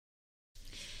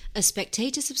A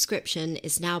Spectator subscription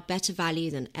is now better value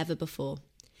than ever before.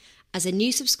 As a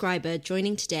new subscriber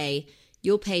joining today,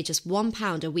 you'll pay just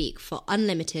 £1 a week for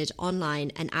unlimited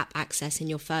online and app access in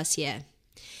your first year.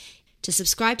 To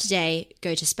subscribe today,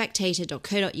 go to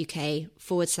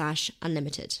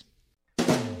spectator.co.uk/unlimited.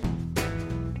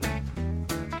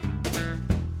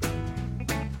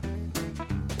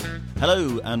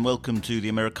 Hello and welcome to the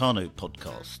Americano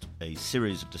podcast, a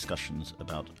series of discussions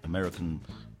about American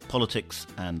politics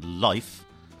and life.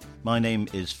 My name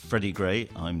is Freddy Gray.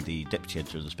 I'm the deputy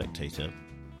editor of The Spectator.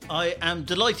 I am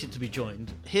delighted to be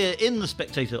joined here in The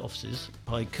Spectator offices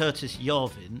by Curtis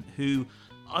Yarvin, who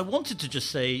I wanted to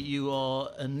just say you are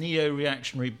a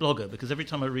neo-reactionary blogger, because every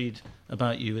time I read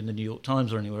about you in the New York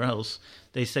Times or anywhere else,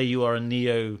 they say you are a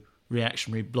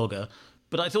neo-reactionary blogger.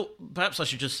 But I thought perhaps I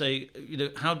should just say,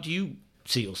 how do you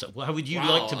see yourself? How would you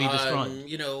like to be described?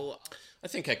 I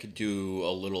think I could do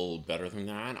a little better than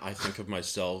that. I think of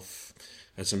myself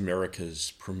as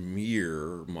America's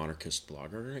premier monarchist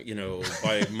blogger.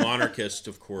 By monarchist,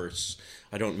 of course,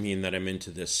 I don't mean that I'm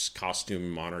into this costume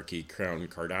monarchy, crown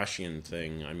Kardashian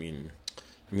thing. I mean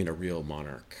a real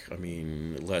monarch. I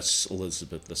mean less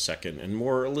Elizabeth II and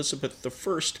more Elizabeth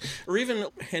I, or even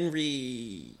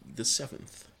Henry VII.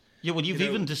 Yeah, well, you've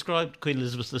even described Queen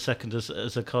Elizabeth II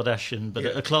as a Kardashian, but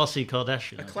a classy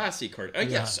Kardashian. A classy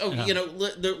Kardashian. Yes. Oh, yeah.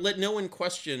 Let no one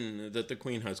question that the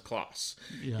Queen has class.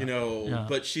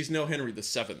 But she's no Henry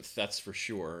VII, that's for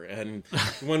sure. And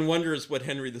one wonders what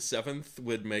Henry VII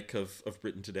would make of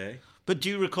Britain today. But do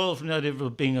you recall from the idea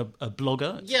of being a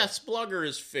blogger? Yes, blogger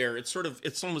is fair. It's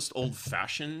almost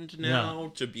old-fashioned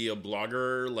now to be a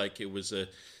blogger, like it was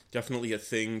definitely a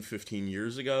thing 15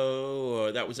 years ago.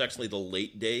 That was actually the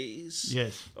late days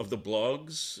of the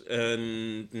blogs.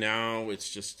 And now it's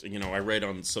just, I write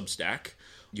on Substack.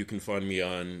 You can find me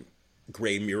on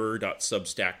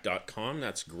graymirror.substack.com.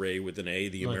 That's Gray with an A,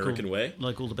 the American way.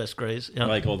 Like all the best Grays. Yeah.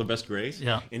 Like all the best Grays.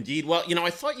 Yeah. Indeed. Well, I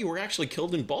thought you were actually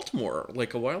killed in Baltimore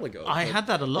like a while ago. I had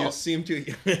that a lot. You seem to...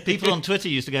 People on Twitter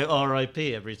used to go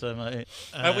R.I.P. every time I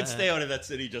would stay out of that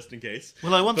city just in case.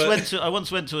 Well, I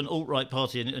once went to an alt-right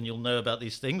party, and you'll know about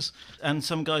these things, and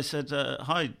some guy said,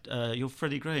 hi, you're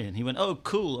Freddy Gray. And he went, oh,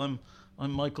 cool, I'm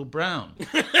Michael Brown.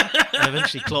 I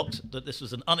eventually clocked that this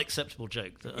was an unacceptable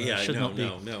joke that should not be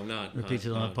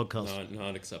repeated on a podcast.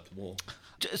 Not acceptable.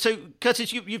 So,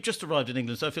 Curtis, you've just arrived in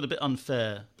England, so I feel a bit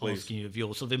unfair asking you of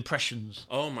your sort of impressions.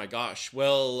 Oh my gosh!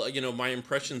 Well, my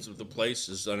impressions of the place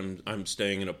is that I'm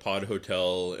staying in a pod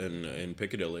hotel in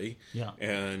Piccadilly,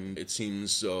 and it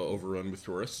seems overrun with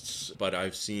tourists. But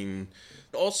I've seen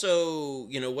also,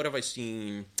 what have I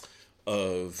seen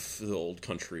of the old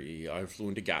country? I flew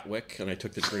into Gatwick, and I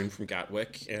took the train from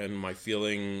Gatwick, and my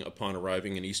feeling upon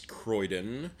arriving in East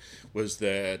Croydon was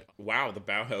that, wow, the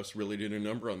Bauhaus really did a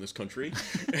number on this country.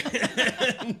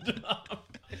 And,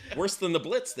 worse than the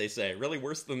Blitz, they say. Really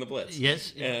worse than the Blitz.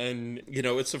 Yes. Yeah. And,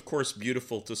 it's of course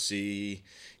beautiful to see.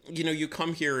 You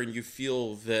come here and you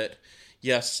feel that,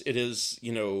 yes, it is,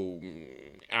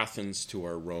 Athens to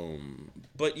our Rome.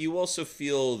 But you also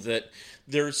feel that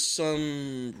there's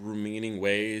some remaining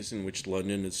ways in which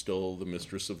London is still the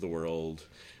mistress of the world.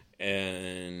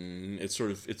 And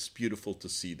it's beautiful to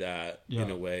see that in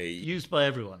a way. Used by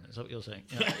everyone, is that what you're saying?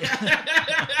 Yeah.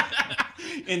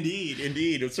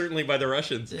 Indeed. Certainly by the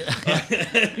Russians. Yeah.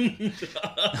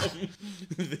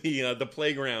 The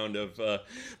playground of...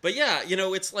 but yeah,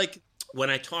 it's like when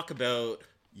I talk about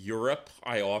Europe,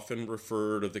 I often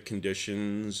refer to the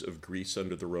conditions of Greece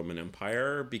under the Roman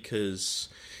Empire because,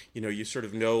 you sort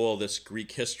of know all this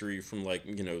Greek history from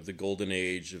the golden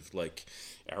age of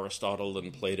Aristotle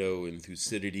and Plato and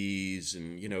Thucydides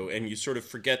and you sort of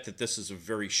forget that this is a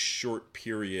very short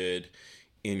period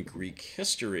in Greek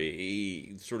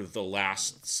history, sort of the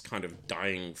last kind of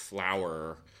dying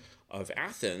flower of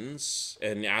Athens.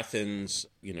 And Athens,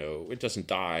 it doesn't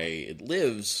die, it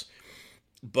lives.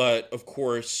 But, of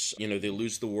course, they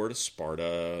lose the war to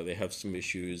Sparta, they have some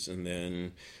issues, and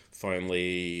then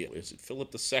finally, is it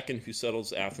Philip II who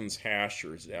settles Athens' hash,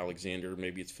 or is it Alexander?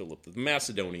 Maybe it's Philip. The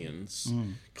Macedonians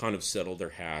kind of settle their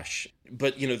hash.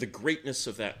 But, the greatness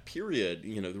of that period,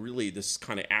 really this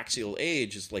kind of axial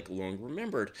age is long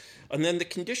remembered. And then the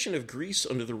condition of Greece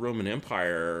under the Roman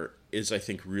Empire is, I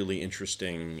think, really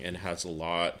interesting and has a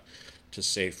lot to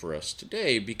say for us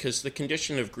today, because the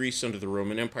condition of Greece under the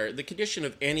Roman Empire, the condition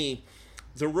of the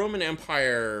Roman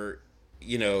Empire,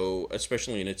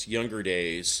 especially in its younger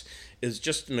days, is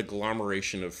just an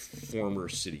agglomeration of former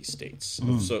city-states,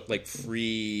 so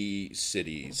free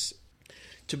cities.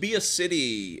 To be a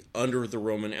city under the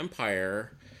Roman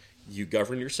Empire, you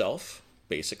govern yourself,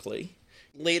 basically.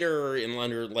 later in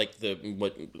under like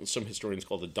what some historians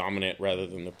call the dominate rather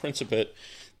than the principate,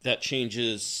 that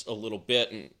changes a little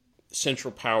bit, and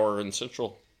central power and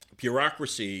central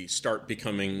bureaucracy start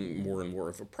becoming more and more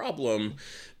of a problem.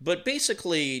 But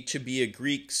basically, to be a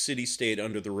Greek city-state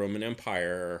under the Roman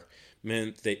Empire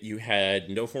meant that you had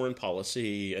no foreign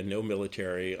policy and no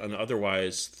military, and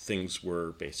otherwise things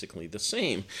were basically the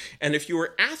same. And if you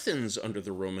were Athens under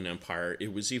the Roman Empire,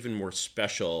 it was even more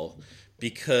special,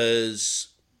 because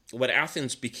what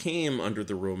Athens became under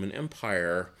the Roman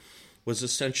Empire was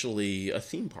essentially a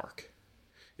theme park.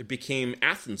 It became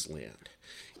Athens land.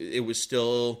 It was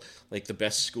still like the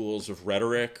best schools of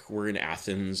rhetoric were in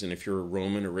Athens, and if you're a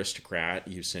Roman aristocrat,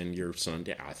 you send your son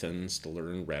to Athens to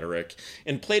learn rhetoric.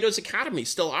 And Plato's Academy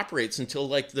still operates until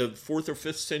like the 4th or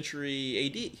 5th century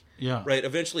AD. Yeah. Right?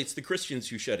 Eventually it's the Christians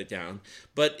who shut it down.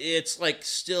 But it's like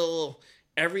still,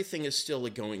 everything is still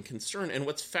a going concern. And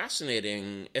what's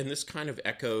fascinating, and this kind of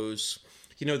echoes,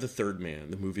 you know, The Third Man,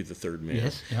 the movie The Third Man.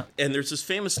 Yes, yeah. And there's this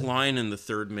famous line in The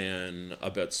Third Man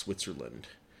about Switzerland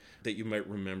that you might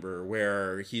remember,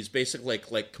 where he's basically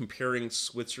like comparing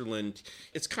Switzerland.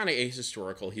 It's kind of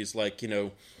ahistorical. He's like, you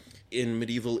know, in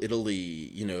medieval Italy,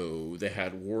 you know, they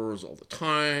had wars all the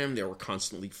time. They were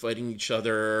constantly fighting each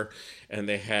other. And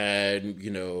they had, you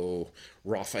know,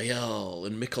 Raphael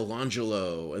and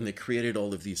Michelangelo, and they created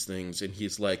all of these things. And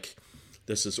he's like,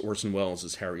 this is Orson Welles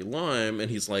as Harry Lime, and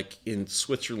he's like, in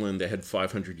Switzerland they had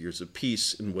 500 years of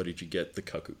peace, and what did you get? The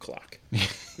cuckoo clock.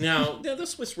 Now, the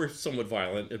Swiss were somewhat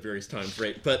violent at various times,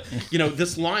 right? But, you know,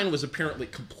 this line was apparently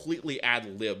completely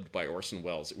ad-libbed by Orson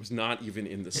Welles. It was not even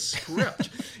in the script.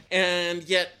 And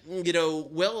yet, you know,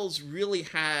 Welles really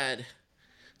had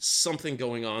something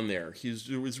going on there.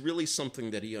 There was really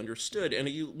something that he understood. And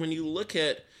when you look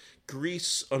at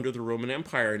Greece under the Roman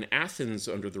Empire and Athens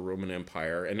under the Roman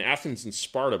Empire, and Athens and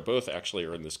Sparta both actually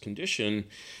are in this condition,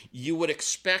 you would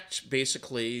expect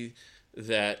basically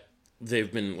that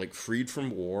they've been like freed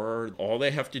from war. All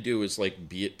they have to do is like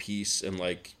be at peace and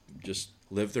like just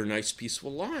live their nice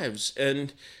peaceful lives.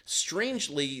 And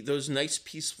strangely, those nice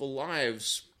peaceful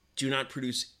lives do not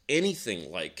produce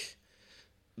anything like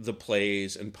the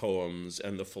plays and poems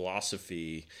and the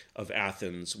philosophy of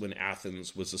Athens when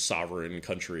Athens was a sovereign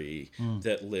country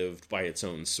that lived by its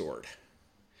own sword.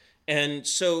 And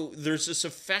so there's this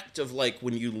effect of like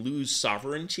when you lose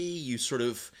sovereignty,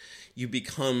 you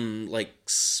become like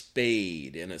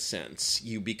spayed in a sense.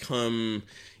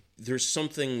 There's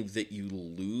something that you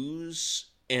lose,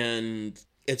 and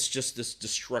it's just this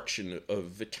destruction of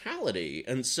vitality.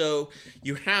 And so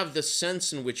you have the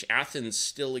sense in which Athens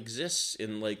still exists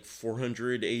in like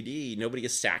 400 AD. Nobody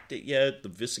has sacked it yet. The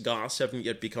Visigoths haven't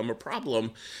yet become a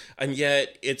problem. And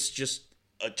yet it's just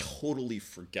a totally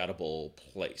forgettable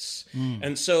place.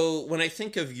 And so when I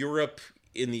think of Europe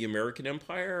in the American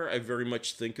Empire, I very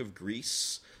much think of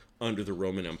Greece under the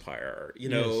Roman Empire, you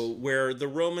know, where the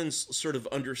Romans sort of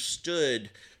understood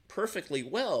perfectly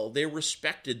well. They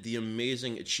respected the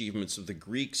amazing achievements of the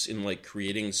Greeks in like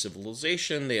creating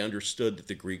civilization. They understood that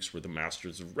the Greeks were the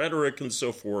masters of rhetoric and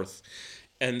so forth.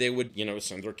 And they would, you know,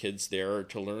 send their kids there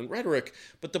to learn rhetoric.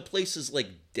 But the place is like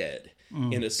dead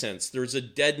in a sense. There's a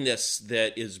deadness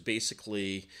that is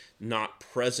basically not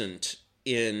present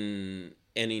in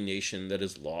any nation that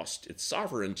has lost its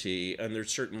sovereignty. And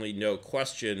there's certainly no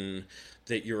question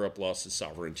that Europe lost its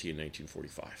sovereignty in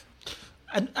 1945.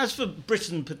 And as for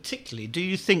Britain particularly, do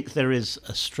you think there is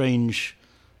a strange,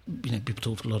 you know,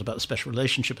 people talk a lot about the special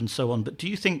relationship and so on, but do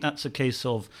you think that's a case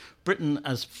of Britain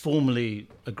as formerly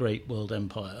a great world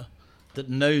empire that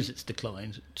knows its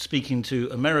decline, speaking to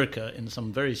America in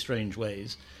some very strange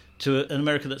ways, to an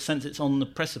America that senses it's on the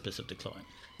precipice of decline?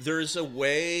 There's a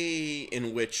way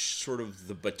in which sort of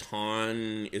the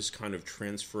baton is kind of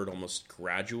transferred almost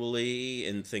gradually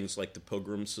in things like the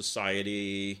Pilgrim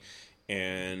Society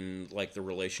and like the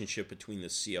relationship between the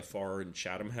CFR and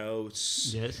Chatham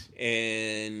House. Yes.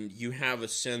 And you have a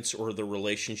sense, or the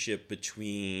relationship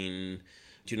between,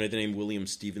 do you know the name William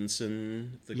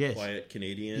Stevenson, the quiet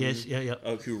Canadian? Yes, yeah.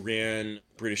 Who ran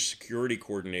British security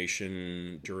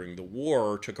coordination during the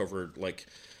war, took over like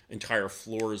entire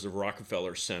floors of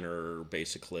Rockefeller Center,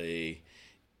 basically,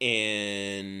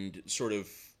 and sort of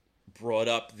brought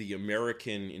up the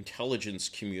American intelligence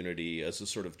community as a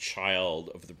sort of child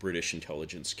of the British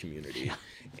intelligence community.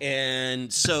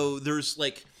 And so there's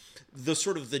like the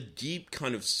sort of the deep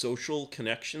kind of social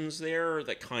connections there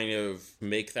that kind of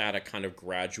make that a kind of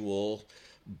gradual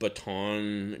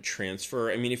baton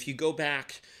transfer. I mean, if you go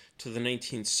back to the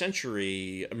 19th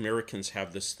century, Americans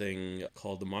have this thing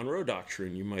called the Monroe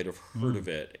Doctrine. You might have heard of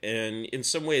it. And in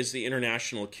some ways, the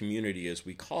international community, as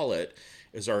we call it,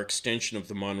 is our extension of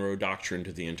the Monroe Doctrine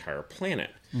to the entire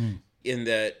planet. In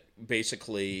that,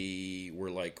 basically,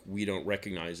 we're like, we don't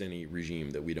recognize any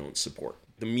regime that we don't support.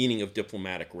 The meaning of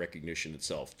diplomatic recognition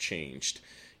itself changed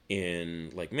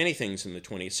in, like many things in the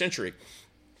 20th century.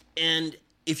 And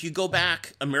if you go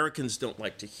back, Americans don't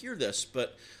like to hear this,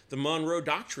 but the Monroe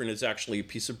Doctrine is actually a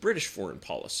piece of British foreign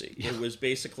policy. Yeah. It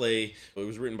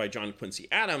was written by John Quincy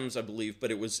Adams, I believe,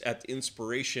 but it was at the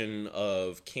inspiration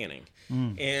of Canning.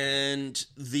 And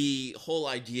the whole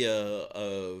idea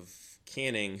of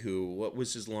Canning, what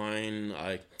was his line?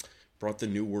 I brought the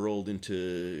new world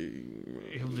into...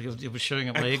 It was showing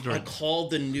up my ignorance. I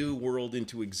called the new world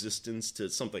into existence to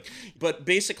something. But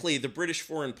basically, the British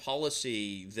foreign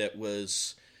policy that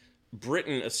was...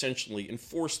 Britain essentially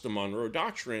enforced the Monroe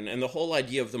Doctrine, and the whole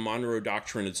idea of the Monroe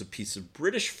Doctrine as a piece of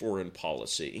British foreign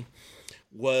policy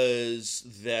was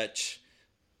that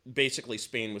basically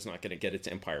Spain was not going to get its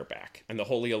empire back, and the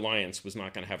Holy Alliance was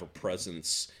not going to have a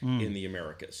presence in the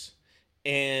Americas.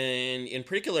 And in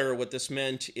particular, what this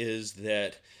meant is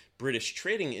that British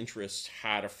trading interests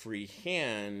had a free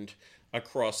hand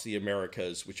across the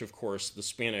Americas, which, of course, the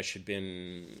Spanish had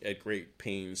been at great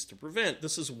pains to prevent.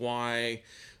 This is why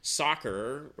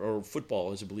soccer, or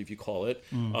football, as I believe you call it,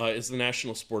 is the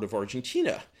national sport of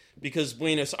Argentina, because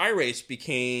Buenos Aires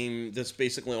became this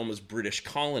basically almost British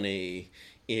colony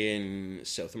in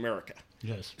South America.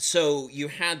 Yes. So you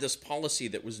had this policy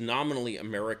that was nominally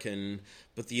American,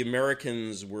 but the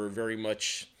Americans were very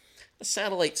much... The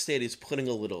satellite state is putting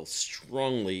a little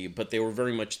strongly, but they were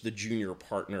very much the junior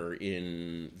partner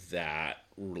in that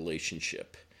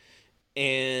relationship.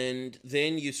 And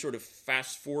then you sort of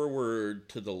fast forward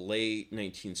to the late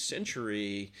 19th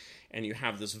century, and you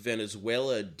have this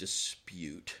Venezuela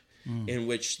dispute in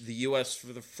which the U.S.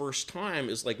 for the first time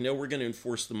is like, no, we're going to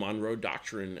enforce the Monroe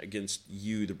Doctrine against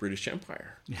you, the British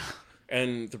Empire. Yeah.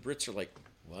 And the Brits are like,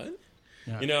 what?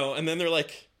 Yeah. And then they're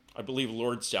like... I believe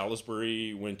Lord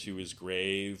Salisbury went to his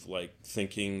grave, like,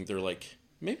 thinking, they're like,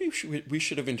 maybe we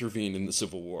should have intervened in the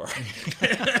Civil War.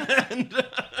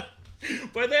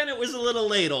 But then it was a little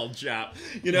late, old chap,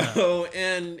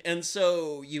 and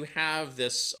so you have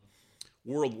this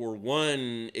World War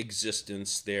I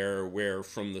existence there, where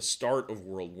from the start of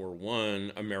World War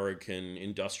I, American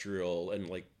industrial and,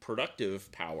 like,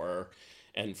 productive power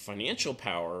and financial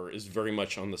power is very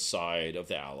much on the side of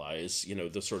the Allies,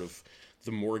 the sort of...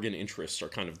 The Morgan interests are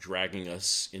kind of dragging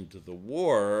us into the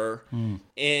war,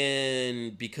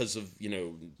 and because of,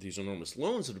 these enormous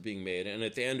loans that are being made, and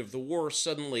at the end of the war,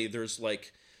 suddenly there's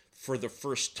like, for the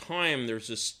first time, there's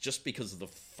this, just because of the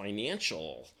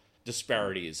financial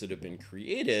disparities that have been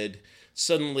created,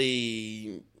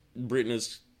 suddenly Britain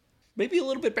is maybe a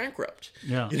little bit bankrupt,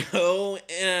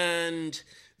 and...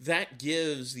 That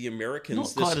gives the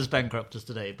Americans... Not quite as bankrupt as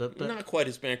today, but... Not quite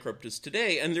as bankrupt as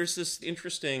today. And there's this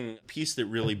interesting piece that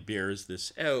really bears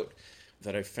this out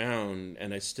that I found,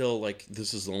 and I still,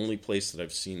 this is the only place that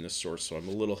I've seen this source, so I'm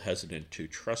a little hesitant to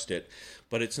trust it.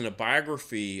 But it's in a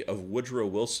biography of Woodrow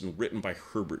Wilson written by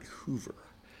Herbert Hoover.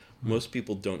 Most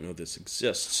people don't know this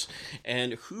exists.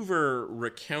 And Hoover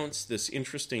recounts this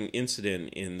interesting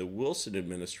incident in the Wilson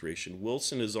administration.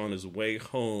 Wilson is on his way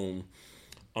home...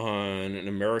 on an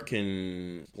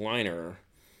American liner,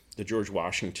 the George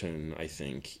Washington, I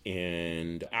think.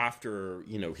 And after,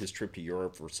 his trip to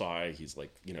Europe, Versailles, he's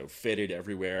feted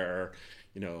everywhere.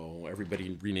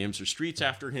 Everybody renames their streets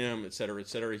after him, et cetera, et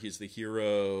cetera. He's the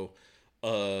hero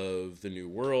of the New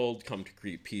World, come to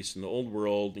create peace in the Old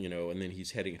World, and then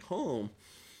he's heading home.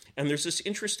 And there's this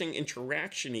interesting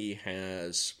interaction he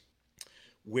has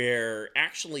where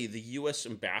actually the U.S.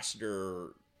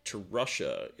 ambassador to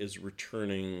Russia is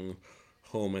returning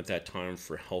home at that time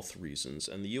for health reasons.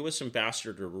 And the U.S.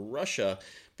 ambassador to Russia,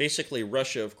 basically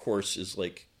Russia, of course, is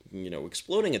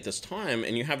exploding at this time.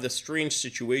 And you have this strange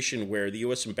situation where the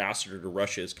U.S. ambassador to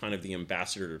Russia is kind of the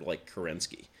ambassador to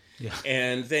Kerensky. Yeah.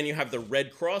 And then you have the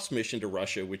Red Cross mission to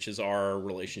Russia, which is our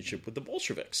relationship with the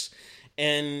Bolsheviks.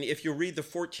 And if you read the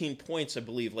 14 points, I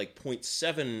believe point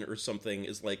 7 or something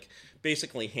is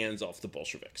basically hands off the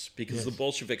Bolsheviks, because the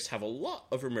Bolsheviks have a lot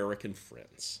of American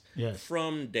friends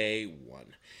from day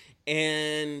one.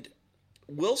 And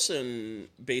Wilson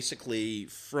basically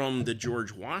from the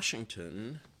George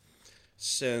Washington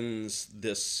sends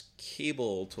this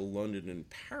cable to London and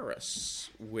Paris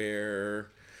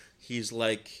where he's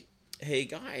like, hey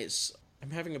guys, I'm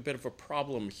having a bit of a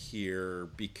problem here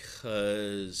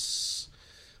because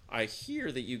I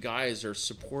hear that you guys are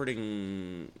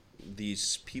supporting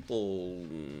these people,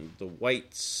 the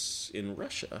whites in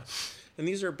Russia. And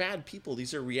these are bad people.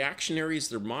 These are reactionaries.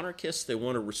 They're monarchists. They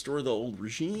want to restore the old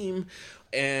regime.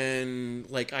 And,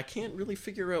 like, I can't really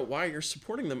figure out why you're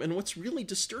supporting them. And what's really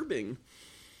disturbing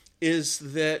is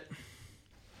that,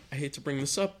 I hate to bring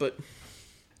this up, but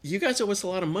you guys owe us a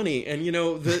lot of money. And, you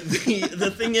know, the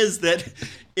thing is that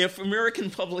if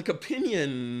American public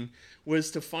opinion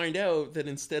was to find out that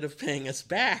instead of paying us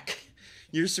back,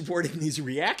 you're supporting these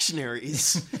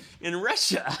reactionaries in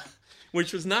Russia,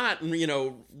 which was not, you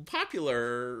know,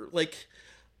 popular, like,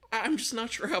 I'm just not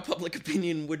sure how public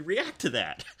opinion would react to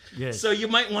that. Yes. So you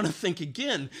might want to think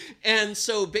again. And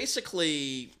so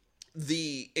basically,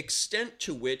 the extent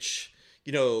to which,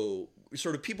 you know,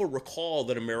 sort of people recall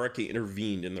that America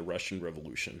intervened in the Russian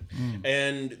Revolution.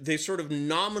 And they sort of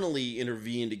nominally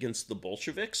intervened against the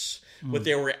Bolsheviks. What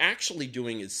they were actually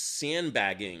doing is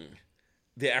sandbagging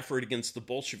the effort against the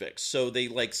Bolsheviks. So they,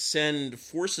 like, send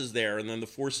forces there, and then the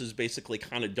forces basically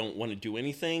kind of don't want to do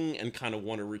anything and kind of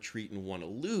want to retreat and want to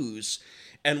lose.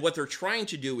 And what they're trying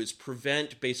to do is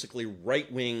prevent basically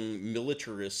right-wing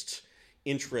militarist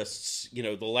interests, you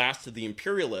know, the last of the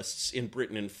imperialists in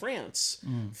Britain and France,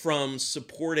 from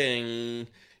supporting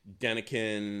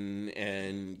Denikin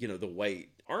and, you know, the white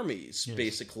armies,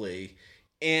 basically.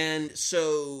 And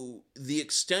so the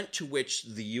extent to which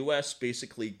the U.S.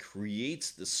 basically creates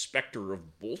the specter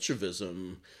of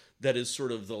Bolshevism that is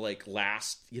sort of the, like,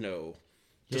 last, you know,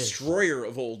 destroyer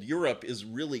of old Europe is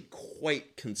really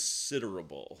quite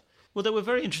considerable. Well, there were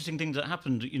very interesting things that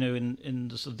happened, you know, in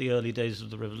the sort of the early days of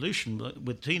the revolution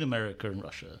between America and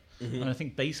Russia. And I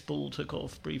think baseball took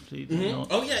off briefly. Did it not?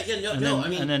 Oh, yeah,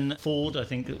 And then Ford, I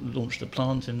think, launched a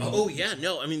plant in... Oh, yeah,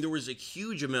 no, I mean, there was a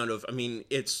huge amount of... I mean,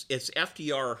 it's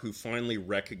FDR who finally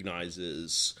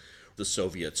recognizes the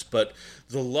Soviets, but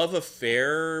the love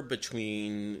affair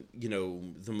between, you know,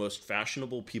 the most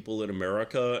fashionable people in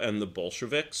America and the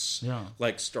Bolsheviks,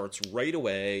 like, starts right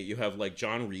away. You have, like,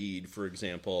 John Reed, for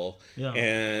example,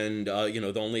 and, you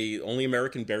know, the only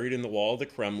American buried in the wall of the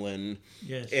Kremlin.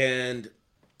 And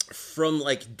from,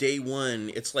 like, day one,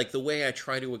 it's like the way I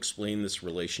try to explain this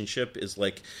relationship is,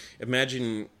 like,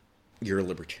 imagine you're a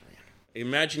libertarian.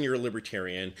 Imagine you're a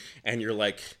libertarian and you're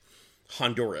like,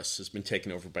 Honduras has been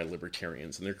taken over by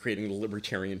libertarians, and they're creating the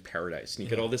libertarian paradise. And you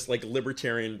get all this, like,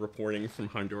 libertarian reporting from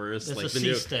Honduras. There's like the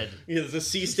Seastead. The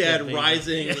Seastead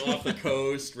rising off the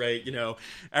coast, right? You know,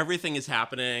 everything is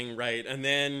happening, right? And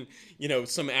then, you know,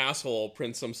 some asshole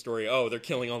prints some story, oh, they're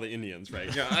killing all the Indians,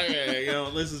 right? You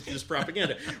know, this is just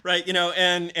propaganda, right? You know,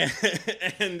 and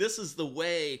this is the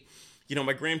way... You know,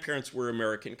 my grandparents were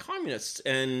American communists,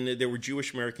 and they were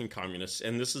Jewish American communists,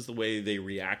 and this is the way they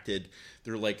reacted.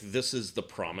 They're like, this is the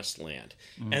promised land.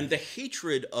 And the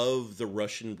hatred of the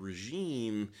Russian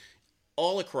regime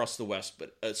all across the West,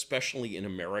 but especially in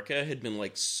America, had been,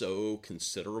 like, so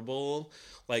considerable.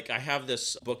 Like, I have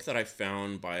this book that I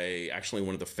found by actually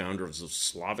one of the founders of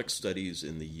Slavic studies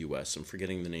in the U.S. I'm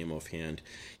forgetting the name offhand.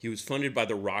 He was funded by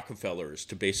the Rockefellers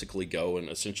to basically go and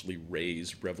essentially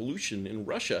raise revolution in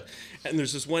Russia. And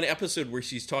there's this one episode where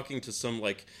she's talking to some,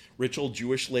 like, rich old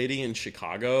Jewish lady in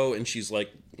Chicago, and she's,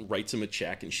 like, writes him a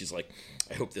check, and she's like,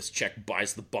 I hope this check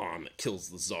buys the bomb that kills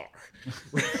the Tsar.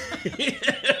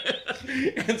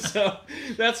 And so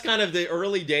that's kind of the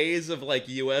early days of, like,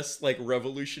 U.S., like,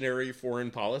 revolutionary foreign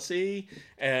policy.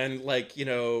 And, like, you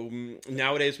know,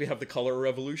 nowadays we have the color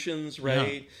revolutions,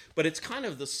 right? But it's kind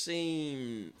of the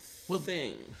same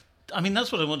thing. I mean,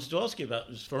 that's what I wanted to ask you about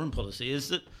as foreign policy, is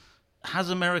that has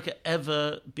America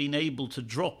ever been able to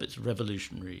drop its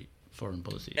revolutionary foreign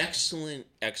policy?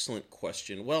 Excellent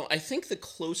question. Well, I think the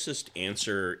closest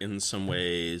answer in some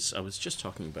ways, I was just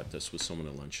talking about this with someone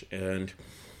at lunch, and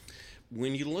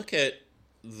when you look at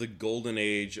the golden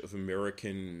age of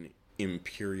American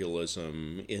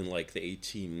imperialism in, like, the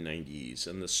 1890s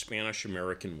and the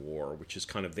Spanish-American War, which is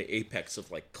kind of the apex of,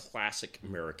 like, classic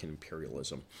American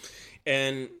imperialism,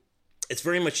 and it's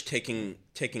very much taking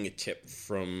a tip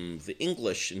from the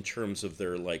English in terms of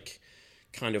their, like,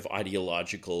 kind of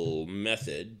ideological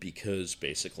method, because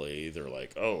basically they're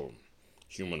like, oh,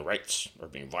 human rights are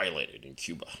being violated in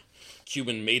Cuba.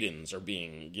 Cuban maidens are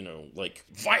being, you know, like,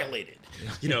 violated,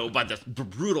 you know, by the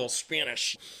brutal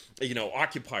Spanish, you know,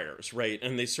 occupiers, right?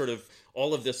 And they sort of,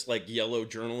 all of this, like, yellow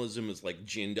journalism is, like,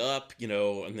 ginned up, you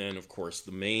know, and then, of course,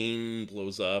 the Maine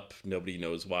blows up. Nobody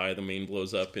knows why the Maine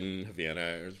blows up in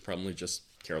Havana. It's probably just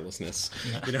carelessness,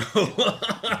 you know.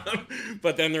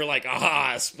 But then they're like,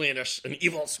 aha, an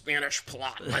evil Spanish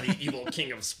plot by the evil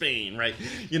king of Spain, right?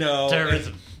 You know,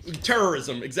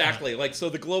 terrorism, exactly. Like, so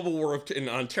the global war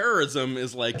on terrorism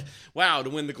is like, wow,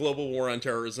 to win the global war on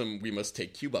terrorism, we must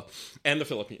take Cuba and the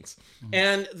Philippines.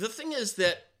 And the thing is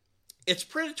that It's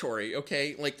predatory,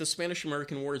 okay? Like the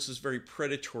Spanish-American War is this very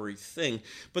predatory thing.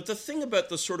 But the thing about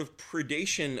the sort of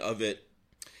predation of it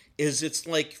is it's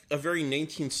like a very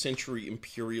 19th century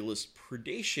imperialist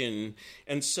predation.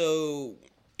 And so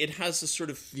it has this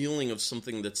sort of feeling of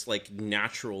something that's like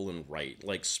natural and right.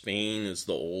 Like Spain is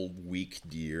the old weak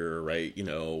deer, right? You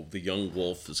know, the young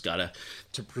wolf has got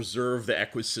to preserve the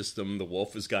ecosystem. The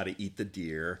wolf has got to eat the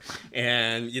deer.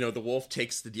 And, you know, the wolf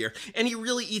takes the deer and he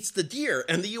really eats the deer.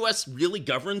 And the U.S. really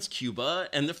governs Cuba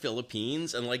and the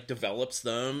Philippines and like develops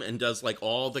them and does like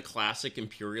all the classic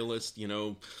imperialist, you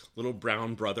know, little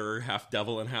brown brother, half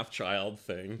devil and half child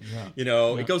thing. Yeah. You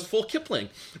know, it goes full Kipling,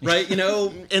 right? You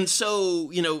know, and so,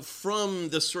 you know, from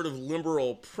this sort of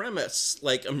liberal premise,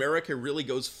 like America really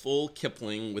goes full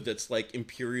Kipling with its like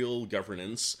imperial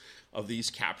governance of these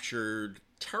captured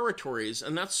territories.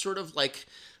 And that's sort of like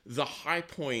the high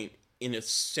point in a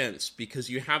sense, because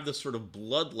you have this sort of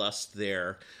bloodlust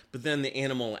there, but then the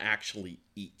animal actually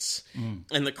eats.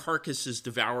 And the carcass is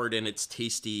devoured and it's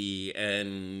tasty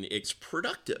and it's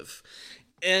productive.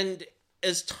 And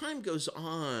as time goes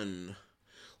on,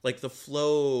 like the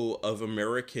flow of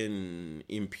American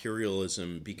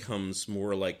imperialism becomes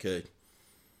more like a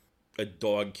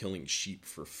dog killing sheep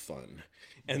for fun.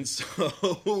 And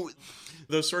so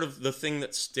the thing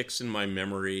that sticks in my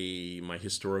memory, my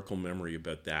historical memory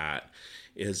about that,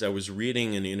 is I was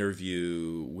reading an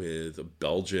interview with a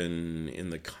Belgian in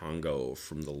the Congo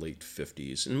from the late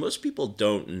 50s. And most people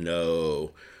don't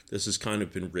know, this has kind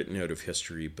of been written out of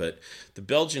history, but the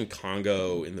Belgian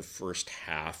Congo in the first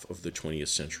half of the 20th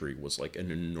century was like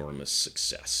an enormous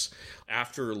success.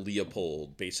 After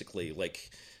Leopold, basically,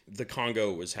 like, the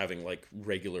Congo was having like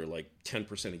regular like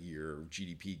 10% a year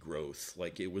GDP growth.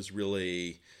 Like it was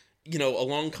really, you know,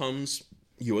 along comes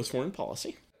U.S. foreign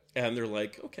policy. And they're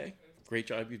like, okay, great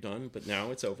job you've done, but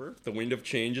now it's over. The wind of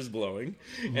change is blowing.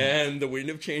 And the wind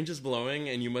of change is blowing,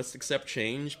 and you must accept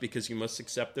change because you must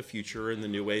accept the future and the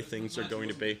new way things are going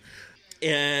to be.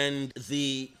 And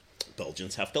the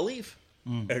Belgians have to leave.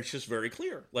 It's just very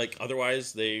clear. Like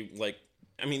otherwise they like,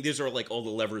 I mean, these are like all the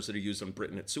levers that are used on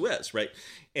Britain at Suez, right?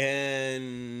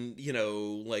 And, you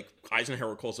know, like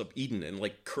Eisenhower calls up Eden and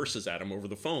like curses at him over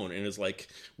the phone and is like,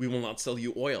 we will not sell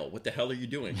you oil. What the hell are you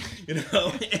doing? You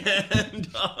know,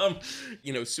 and,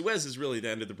 you know, Suez is really the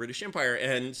end of the British Empire.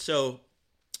 And so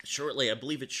I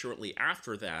believe it's shortly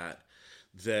after that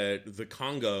the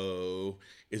Congo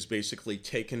is basically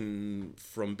taken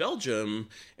from Belgium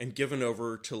and given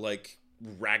over to like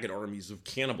ragged armies of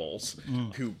cannibals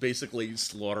who basically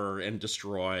slaughter and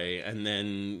destroy. And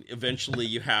then eventually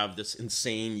you have this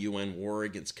insane UN war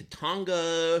against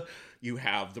Katanga. You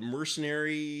have the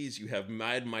mercenaries. You have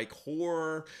Mad Mike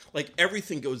Hoare. Like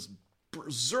everything goes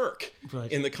berserk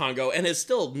in the Congo and is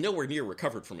still nowhere near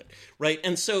recovered from it, right?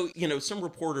 And so, you know, some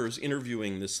reporters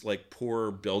interviewing this like poor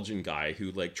Belgian guy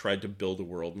who like tried to build a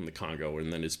world in the Congo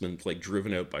and then has been like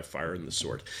driven out by fire and the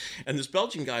sword. And this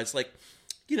Belgian guy's like,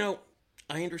 you know,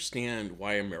 I understand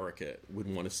why America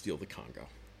would want to steal the Congo.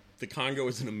 The Congo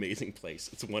is an amazing place.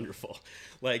 It's wonderful.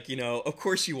 Like, you know, of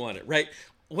course you want it, right?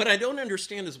 What I don't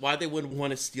understand is why they would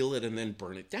want to steal it and then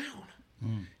burn it down.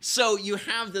 So you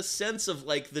have this sense of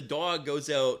like the dog goes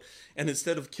out and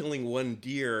instead of killing one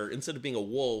deer, instead of being a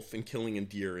wolf and killing a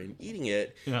deer and eating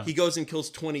it, he goes and kills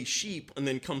 20 sheep and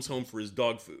then comes home for his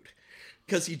dog food.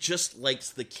 Because he just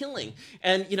likes the killing.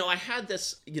 And, you know, I had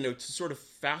this, you know, to sort of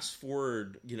fast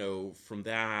forward, you know, from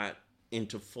that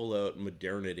into full-out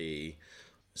modernity.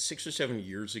 6 or 7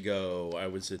 years ago, I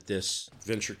was at this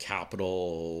venture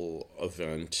capital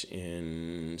event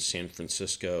in San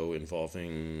Francisco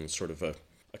involving sort of a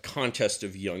contest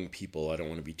of young people. I don't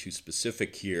want to be too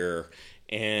specific here.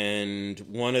 And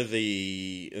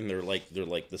they're like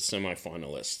the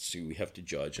semifinalists who we have to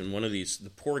judge. And one of these, the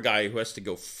poor guy who has to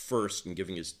go first and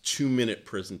giving his 2-minute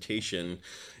presentation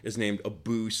is named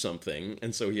Abu something.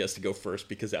 And so he has to go first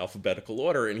because alphabetical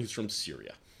order, and he's from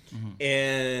Syria.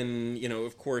 And, you know,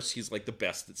 of course, he's like the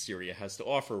best that Syria has to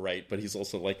offer, right? But he's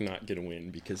also like not going to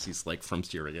win because he's like from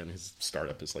Syria and his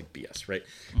startup is like BS, right?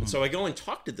 And so I go and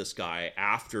talk to this guy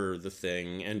after the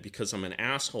thing. And because I'm an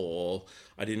asshole,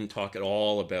 I didn't talk at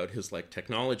all about his like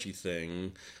technology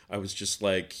thing. I was just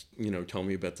like, you know, tell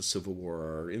me about the civil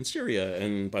war in Syria.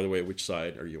 And by the way, which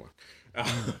side are you on?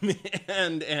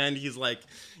 And he's like,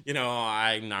 you know,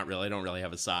 I don't really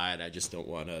have a side. I just don't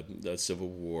want a civil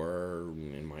war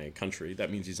in my country. That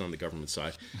means he's on the government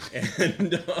side.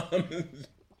 And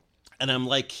I'm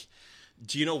like,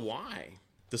 do you know why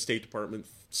the State Department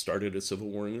started a civil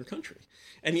war in your country?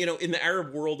 And, you know, in the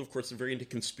Arab world, of course, they're very into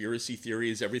conspiracy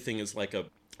theories. Everything is like a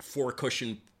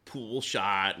four-cushion pool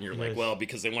shot, and you're like, well,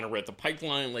 because they want to rent the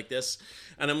pipeline like this.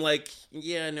 And I'm like,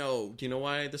 yeah, no. Do you know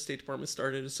why the State Department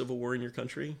started a civil war in your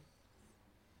country?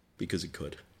 Because it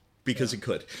could. Because it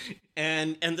could.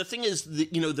 And the thing is,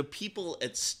 the people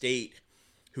at State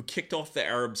who kicked off the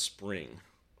Arab Spring,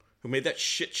 who made that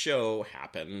shit show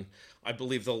happen. I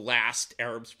believe the last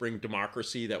Arab Spring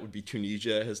democracy, that would be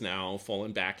Tunisia, has now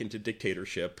fallen back into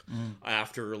dictatorship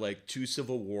after like 2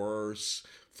 civil wars,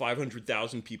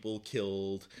 500,000 people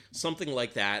killed, something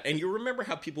like that. And you remember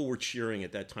how people were cheering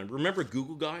at that time. Remember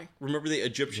Google guy? Remember the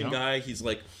Egyptian guy? He's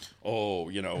like,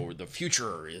 oh, the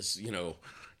future is,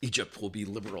 Egypt will be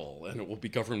liberal and it will be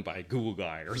governed by Google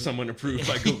guy or someone approved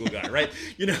by Google guy, right?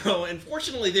 And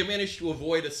fortunately they managed to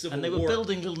avoid a civil war. And they were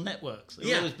building little networks.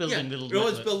 They were always building little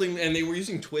networks. And they were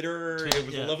using Twitter. It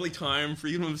was a lovely time,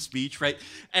 freedom of speech, right?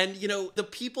 And, the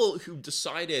people who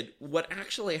decided what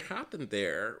actually happened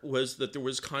there was that there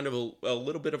was kind of a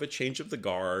little bit of a change of the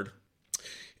guard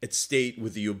at State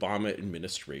with the Obama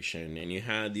administration, and you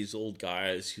had these old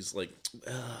guys who's like,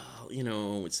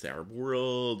 it's the Arab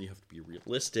world, you have to be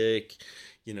realistic,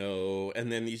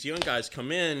 and then these young guys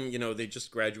come in, they just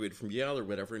graduated from Yale or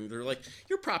whatever, and they're like,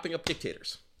 you're propping up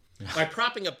dictators. By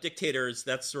propping up dictators,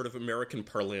 that's sort of American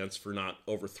parlance for not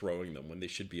overthrowing them when they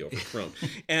should be overthrown.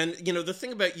 And, the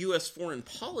thing about U.S. foreign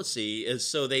policy is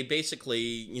so they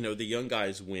basically, the young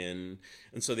guys win,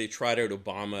 and so they trot out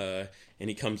Obama, and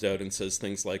he comes out and says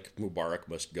things like, Mubarak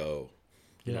must go.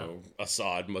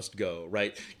 Assad must go,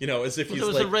 right? As if he's there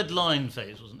was like... a red line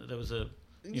phase, wasn't there? There was a...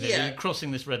 you're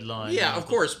crossing this red line. Yeah, of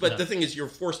course. But the thing is, you're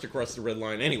forced to cross the red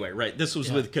line anyway, right? This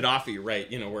was with Gaddafi, right?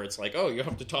 Where it's like, oh, you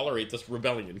have to tolerate this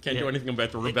rebellion. Can't do anything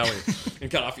about the rebellion. And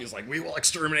Gaddafi is like, we will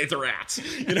exterminate the rats.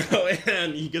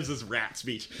 And he gives this rat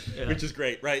speech, which is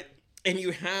great, right? And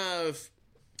you have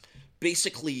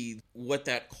basically what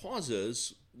that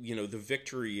causes, the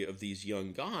victory of these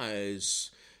young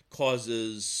guys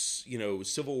causes,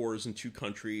 civil wars in 2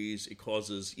 countries. It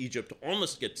causes Egypt to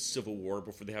almost get to civil war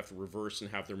before they have to reverse and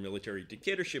have their military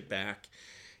dictatorship back,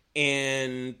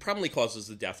 and probably causes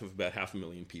the death of about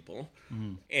 500,000 people,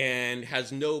 and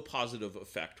has no positive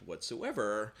effect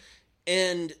whatsoever.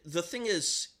 And the thing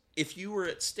is, if you were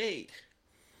at State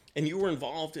and you were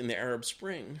involved in the Arab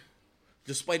Spring,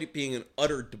 despite it being an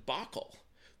utter debacle,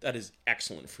 that is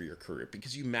excellent for your career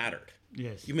because you mattered.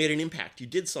 Yes. You made an impact. You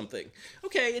did something.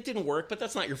 Okay, it didn't work, but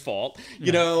that's not your fault.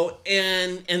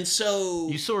 And so...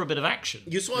 You saw a bit of action.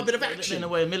 You saw a bit of action. In a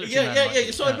way, a military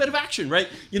you saw a bit of action, right?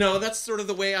 That's sort of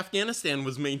the way Afghanistan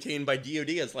was maintained by DOD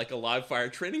as like a live fire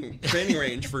training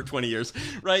range for 20 years,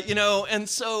 right? And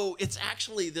so it's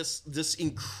actually this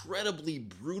incredibly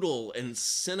brutal and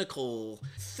cynical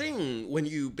thing when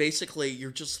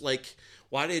you're just like...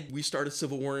 Why did we start a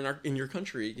civil war in your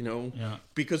country?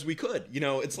 Because we could.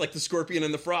 It's like the scorpion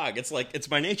and the frog. It's like, it's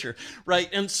by nature, right?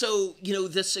 And so,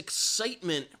 this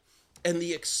excitement and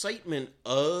the excitement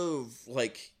of,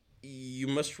 like, you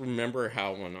must remember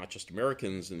how, well, not just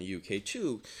Americans in the UK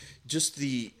too, just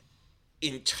the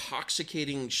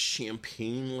intoxicating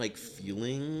champagne-like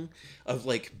feeling of,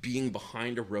 like, being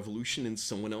behind a revolution in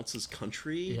someone else's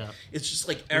country. Yeah. It's just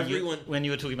like everyone... When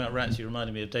you were talking about rats, you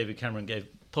reminded me of David Cameron gave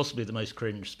possibly the most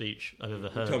cringe speech I've ever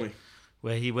heard. Tell me.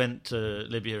 Where he went to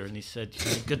Libya and he said,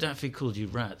 Gaddafi called you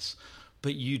rats,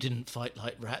 but you didn't fight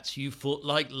like rats, you fought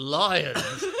like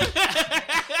lions.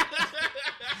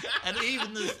 And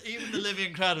even the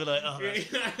Libyan crowd were like, oh,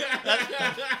 that's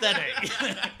pathetic.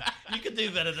 You could do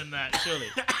better than that, surely.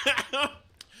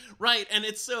 Right, and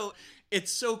it's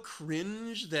so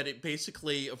cringe that it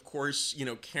basically, of course,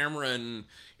 Cameron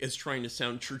is trying to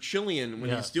sound Churchillian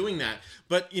when he's doing that.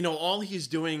 But, all he's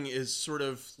doing is sort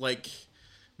of like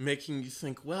making you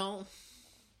think, well,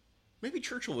 maybe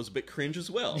Churchill was a bit cringe as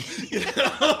well.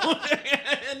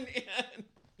 And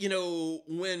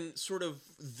when sort of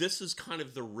this is kind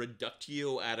of the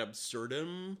reductio ad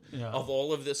absurdum of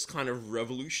all of this kind of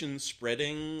revolution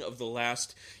spreading of the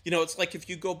last, it's like if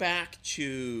you go back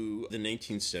to the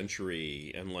 19th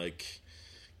century and like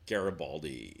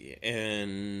Garibaldi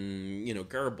and,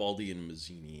 Garibaldi and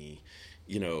Mazzini,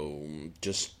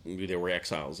 just they were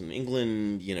exiles in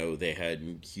England, they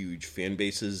had huge fan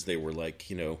bases. They were like,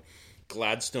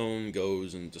 Gladstone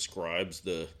goes and describes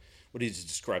what does he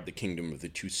describe the kingdom of the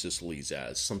two Sicilies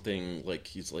as? Something like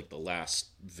he's like the last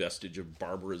vestige of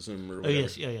barbarism or whatever. Oh,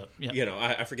 yes,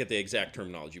 yeah. I forget the exact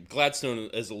terminology. Gladstone,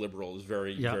 as a liberal, is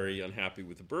very, very unhappy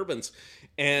with the Bourbons.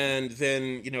 And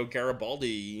then,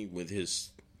 Garibaldi with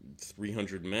his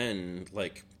 300 men,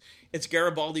 like, it's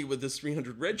Garibaldi with his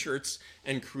 300 red shirts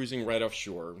and cruising right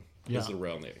offshore as the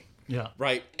Royal Navy. Yeah.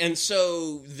 Right? And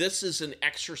so this is an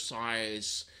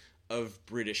exercise of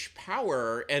British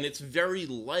power, and it's very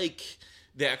like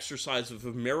the exercise of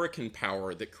American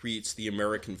power that creates the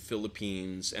American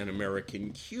Philippines and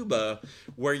American Cuba,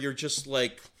 where you're just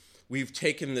like, we've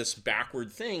taken this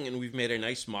backward thing and we've made a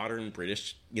nice modern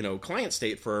British, client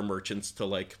state for our merchants to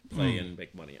like play and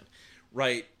make money on,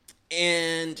 right?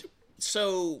 And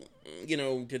so,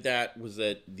 was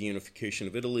that the unification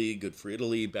of Italy good for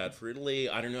Italy, bad for Italy?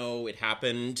 I don't know. It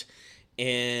happened.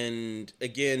 And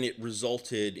again, it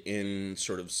resulted in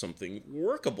sort of something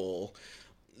workable.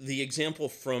 The example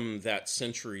from that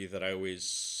century that I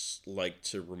always like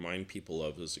to remind people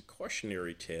of as a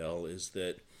cautionary tale is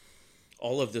that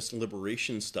all of this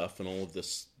liberation stuff and all of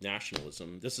this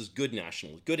nationalism, this is good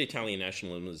Italian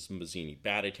nationalism is Mazzini,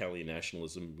 bad Italian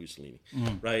nationalism Mussolini,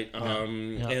 right?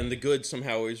 And the good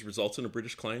somehow always results in a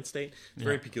British client state. It's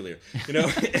very peculiar,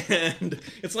 and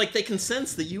it's like they can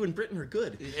sense that you and Britain are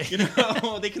good,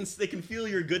 they can feel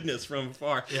your goodness from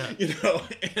afar,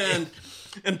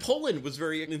 and Poland was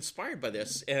very inspired by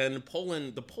this, and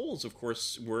the Poles, of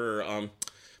course, were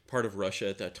part of Russia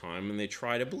at that time, and they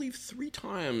tried, I believe, 3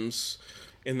 times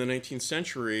in the 19th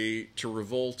century to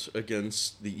revolt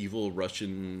against the evil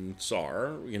Russian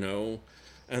Tsar,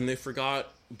 and they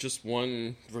forgot just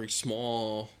one very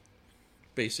small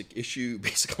basic issue,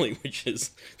 basically, which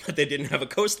is that they didn't have a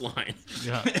coastline.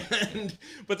 Yeah.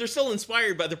 But they're still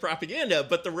inspired by the propaganda,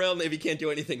 but the Royal Navy can't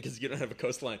do anything because you don't have a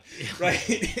coastline,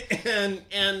 right?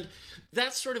 And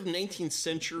that's sort of 19th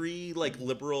century, like,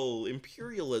 liberal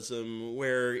imperialism,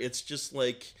 where it's just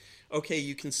like, okay,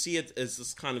 you can see it as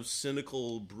this kind of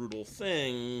cynical, brutal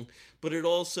thing, but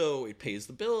it pays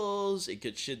the bills, it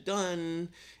gets shit done.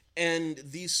 And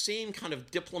these same kind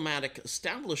of diplomatic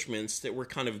establishments that were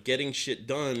kind of getting shit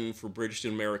done for British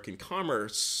and American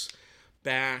commerce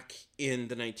back in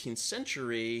the 19th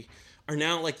century are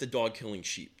now like the dog killing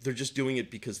sheep. They're just doing it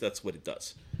because that's what it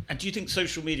does. And do you think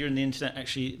social media and the internet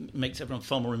actually makes everyone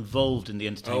far more involved in the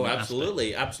entertainment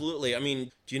absolutely, absolutely. I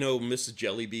mean, do you know Mrs.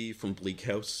 Jellyby from Bleak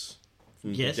House?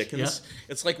 From Dickens? Yeah.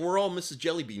 It's like we're all Mrs.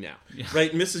 Jellyby now,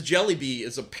 right? Mrs. Jellyby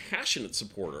is a passionate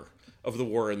supporter of the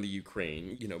war in the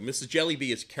Ukraine. Mrs.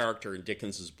 Jellyby is a character in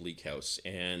Dickens's Bleak House,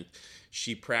 and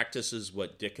she practices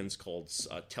what Dickens calls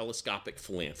telescopic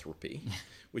philanthropy,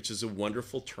 which is a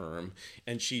wonderful term,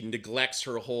 and she neglects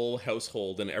her whole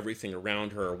household and everything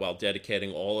around her while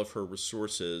dedicating all of her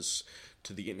resources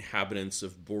to the inhabitants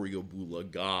of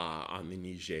Boryobulaga on the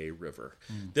Niger River.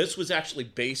 This was actually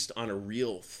based on a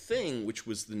real thing, which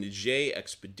was the Niger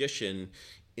expedition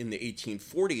in the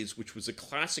 1840s, which was a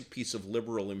classic piece of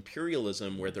liberal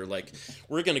imperialism where they're like,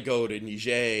 we're going to go to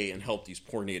Niger and help these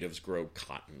poor natives grow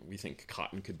cotton. We think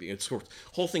cotton could be, it's sort of,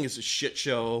 whole thing is a shit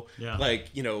show,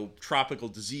 tropical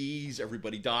disease,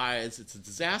 everybody dies, it's a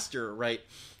disaster, right?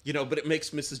 But it makes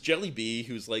Mrs. Jellyby,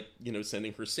 who's like,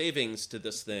 sending her savings to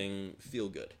this thing, feel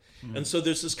good. And so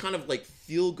there's this kind of like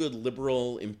feel good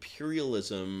liberal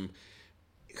imperialism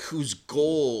whose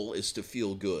goal is to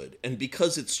feel good. And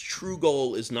because its true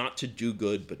goal is not to do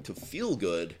good, but to feel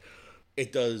good,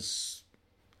 it does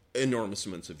enormous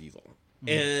amounts of evil.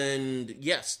 And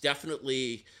yes,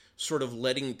 definitely sort of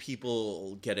letting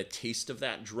people get a taste of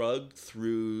that drug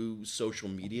through social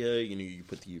media. You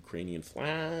put the Ukrainian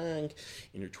flag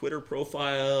in your Twitter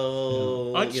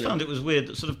profile. I just found it was weird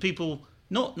that sort of people,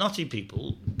 not nutty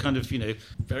people, kind of,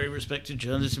 very respected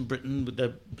journalists in Britain with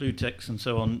their blue ticks and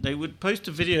so on, they would post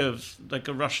a video of like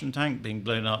a Russian tank being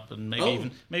blown up and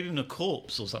maybe even a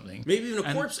corpse or something. Maybe even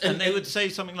a corpse. And they would say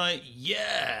something like,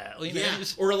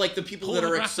 or like the people that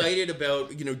are excited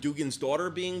about, Dugin's daughter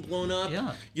being blown up.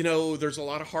 Yeah. There's a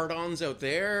lot of hard-ons out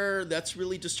there. That's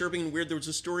really disturbing and weird. There was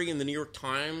a story in the New York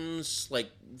Times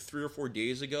like 3 or 4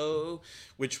 days ago,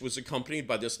 which was accompanied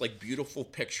by this like beautiful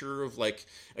picture of like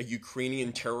a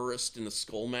Ukrainian terrorist in a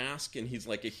skull mask, and he's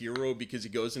like a hero because he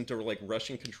goes into like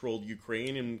Russian-controlled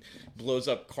Ukraine and blows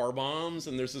up car bombs.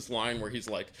 And there's this line where he's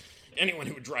like, anyone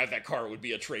who would drive that car would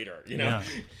be a traitor, Yeah.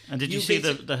 And did you see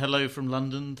the Hello from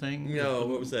London thing? No,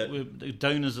 what was that?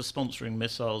 Donors are sponsoring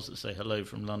missiles that say Hello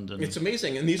from London. It's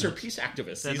amazing. And these are peace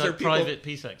activists. They're these like are private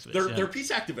peace activists. They're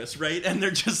peace activists, right? And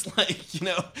they're just like,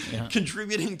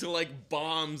 contributing to like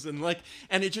bombs and like,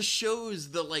 and it just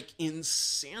shows the like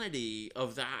insanity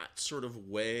of that sort of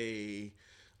way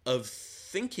of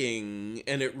thinking.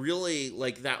 And it really,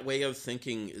 like, that way of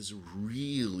thinking is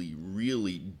really,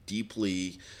 really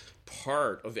deeply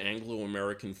part of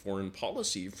Anglo-American foreign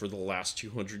policy for the last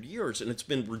 200 years. And it's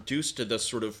been reduced to this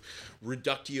sort of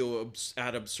reductio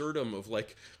ad absurdum of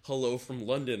like, hello from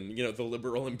London, you know, the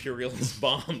liberal imperialist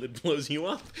bomb that blows you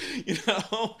up, you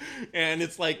know? And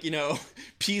it's like, you know,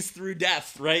 peace through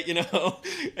death, right? You know,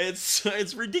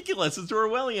 it's ridiculous. It's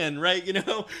Orwellian, right? You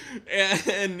know,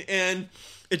 and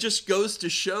it just goes to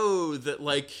show that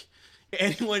like,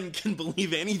 anyone can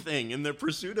believe anything in the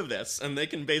pursuit of this, and they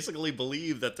can basically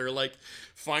believe that they're like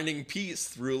finding peace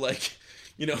through like,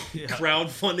 you know,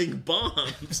 crowdfunding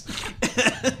bombs.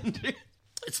 And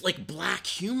it's like black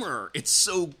humor. It's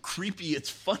so creepy. It's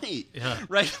funny,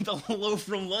 right? The hello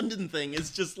from London thing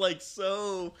is just like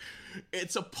so.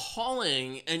 It's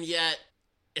appalling, and yet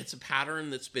it's a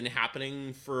pattern that's been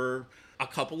happening for a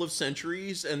couple of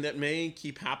centuries, and that may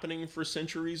keep happening for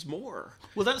centuries more.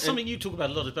 Well, that's something you talk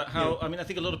about a lot, about how, I mean, I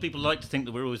think a lot of people like to think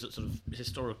that we're always at sort of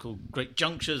historical great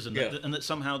junctures, and, that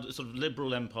somehow the sort of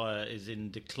liberal empire is in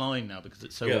decline now, because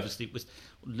it's so obviously,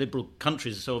 liberal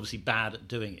countries are so obviously bad at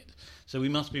doing it. So we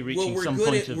must be reaching some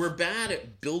point of... We're bad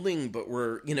at building, but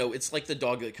we're, you know, it's like the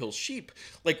dog that kills sheep.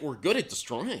 Like, we're good at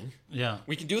destroying. Yeah.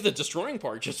 We can do the destroying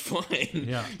part just fine.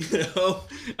 Yeah. You know?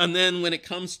 And then when it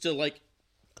comes to, like,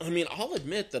 I mean, I'll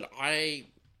admit that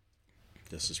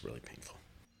this is really painful.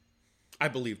 I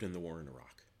believed in the war in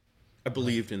Iraq. I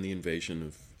believed in the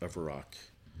invasion of Iraq.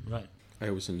 Right. I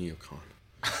was a neocon.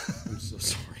 I'm so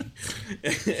sorry.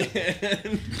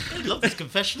 I love this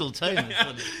confessional tone.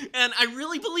 And I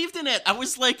really believed in it. I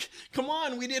was like, come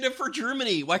on, we did it for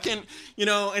Germany. Why can't, you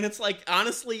know, and it's like,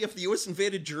 honestly, if the U.S.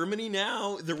 invaded Germany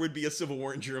now, there would be a civil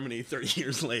war in Germany 30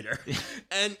 years later.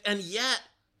 And yet,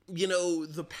 you know,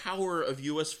 the power of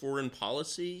U.S. foreign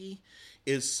policy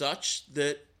is such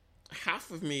that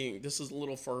half of me, this is a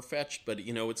little far-fetched, but,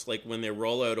 you know, it's like when they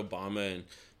roll out Obama and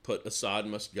put Assad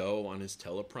must go on his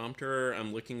teleprompter,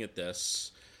 I'm looking at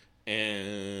this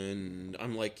and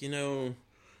I'm like, you know,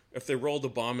 if they rolled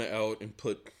Obama out and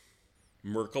put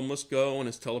Merkel must go on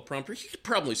his teleprompter, he could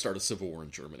probably start a civil war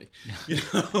in Germany, you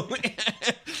know?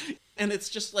 And it's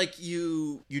just like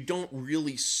you don't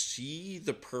really see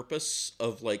the purpose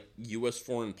of like U.S.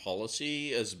 foreign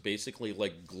policy as basically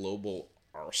like global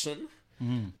arson.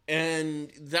 Mm.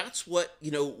 And that's what, you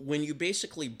know, when you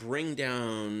basically bring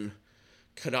down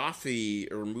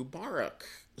Gaddafi or Mubarak,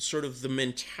 sort of the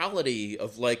mentality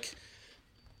of like,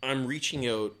 I'm reaching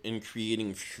out and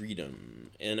creating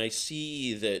freedom. And I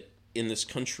see that in this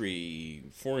country,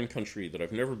 foreign country that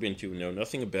I've never been to, know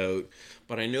nothing about,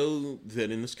 but I know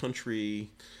that in this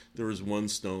country there is one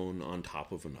stone on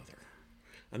top of another.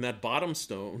 And that bottom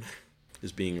stone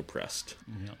is being oppressed.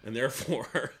 Yeah. And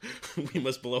therefore we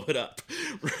must blow it up.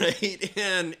 Right?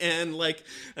 And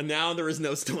now there is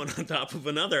no stone on top of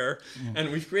another,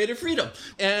 and we've created freedom.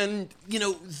 And, you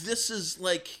know, this is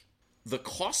like the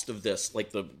cost of this, like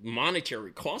the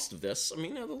monetary cost of this. I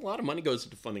mean, a lot of money goes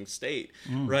into funding state,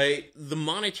 right? The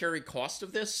monetary cost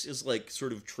of this is like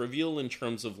sort of trivial in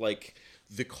terms of like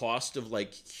the cost of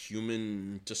like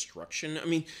human destruction. I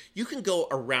mean, you can go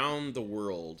around the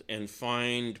world and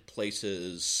find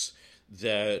places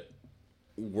that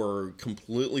were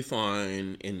completely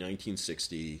fine in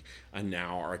 1960 and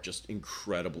now are just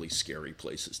incredibly scary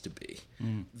places to be.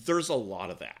 There's a lot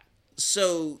of that.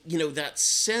 So, you know, that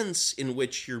sense in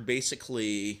which you're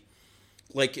basically,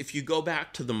 like, if you go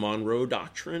back to the Monroe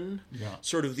Doctrine,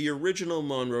 sort of the original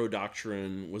Monroe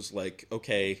Doctrine was like,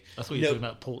 okay... I thought you were talking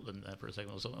about Portland there for a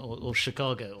second, or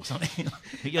Chicago or something.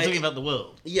 You're talking about the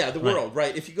world. Yeah, the world,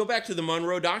 right. If you go back to the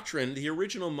Monroe Doctrine, the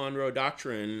original Monroe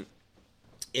Doctrine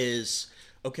is,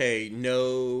 okay,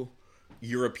 no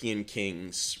European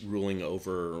kings ruling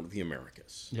over the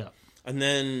Americas. Yeah. And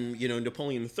then, you know,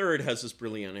 Napoleon III has this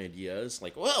brilliant idea. It's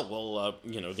like,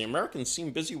 you know, the Americans seem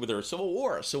busy with their civil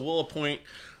war, so we'll appoint,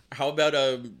 how about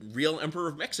a real emperor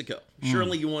of Mexico?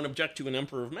 Surely you won't object to an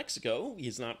emperor of Mexico.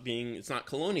 It's not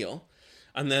colonial.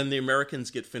 And then the Americans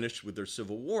get finished with their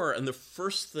civil war, and the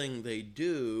first thing they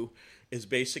do is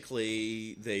they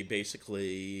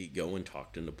go and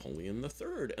talk to Napoleon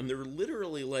III. And they're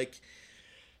literally like,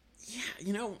 yeah,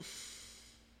 you know,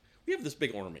 we have this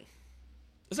big army.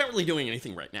 It's not really doing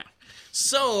anything right now.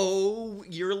 So,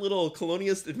 your little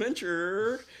colonialist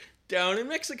adventure down in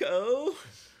Mexico,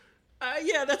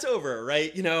 yeah, that's over,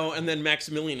 right? You know, and then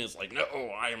Maximilian is like, no,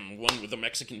 I am one with the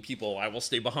Mexican people. I will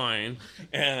stay behind.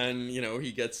 And, you know,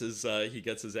 he gets his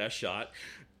ass shot.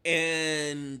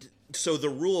 And so the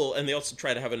rule, and they also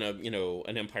try to have an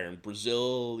empire in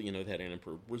Brazil. You know, they had an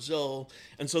emperor of Brazil.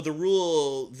 And so the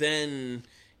rule then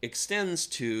extends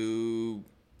to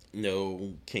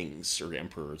no kings or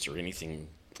emperors or anything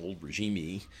old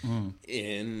regime-y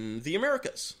in the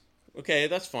Americas, Okay,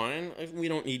 that's fine. We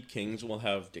don't need kings. We'll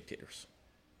have dictators,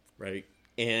 right?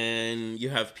 And you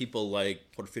have people like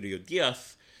Porfirio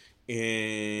Diaz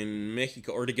in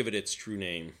Mexico, or to give it its true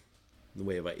name,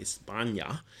 Nueva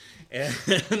España.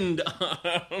 And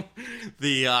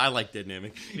I like dead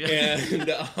naming. Yeah.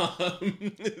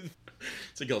 And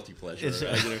it's a guilty pleasure.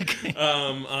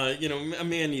 A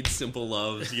man needs simple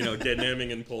loves, dead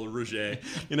naming and Paul Rouget,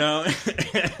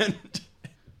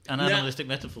 and animalistic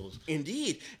metaphors.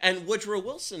 Indeed. And Woodrow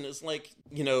Wilson is like,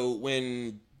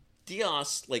 when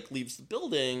Diaz leaves the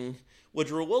building,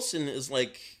 Woodrow Wilson is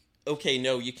like, okay,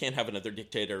 no, you can't have another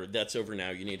dictator. That's over now.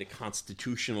 You need a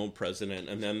constitutional president.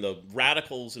 And then the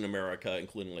radicals in America,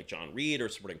 including John Reed, are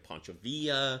supporting Pancho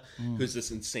Villa, who's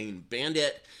this insane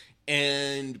bandit.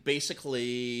 And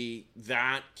basically,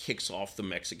 that kicks off the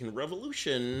Mexican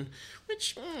Revolution,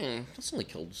 which that's only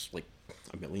killed 1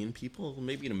 million people,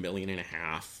 maybe 1.5 million.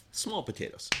 Small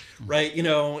potatoes, right?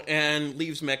 And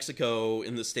leaves Mexico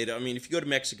in the state of, if you go to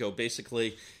Mexico,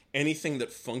 basically anything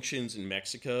that functions in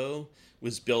Mexico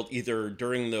was built either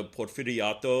during the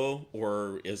Porfiriato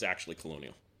or is actually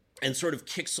colonial. And sort of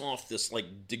kicks off this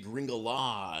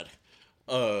degringolade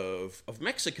of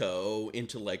Mexico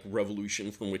into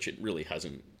revolution from which it really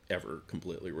hasn't ever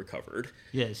completely recovered.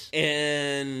 Yes.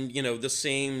 And, the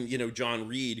same, John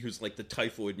Reed, who's the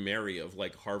typhoid Mary of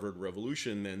Harvard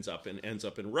Revolution, ends up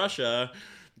in Russia,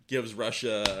 gives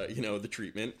Russia, the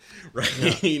treatment,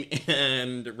 right? Yeah.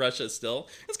 And Russia still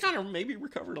has kind of maybe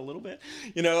recovered a little bit,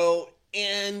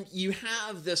 and you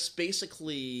have this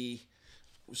basically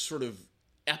sort of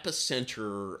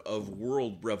epicenter of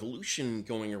world revolution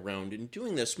going around and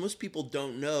doing this. Most people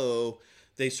don't know.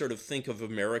 They sort of think of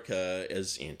America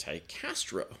as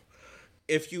anti-Castro.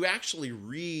 If you actually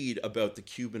read about the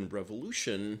Cuban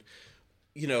Revolution,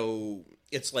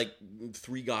 it's like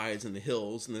 3 guys in the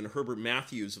hills, and then Herbert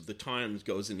Matthews of the Times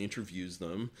goes and interviews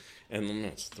them, and then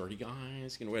that's 30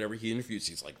 guys, whatever he interviews,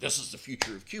 he's like, this is the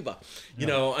future of Cuba,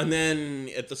 and then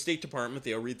at the State Department,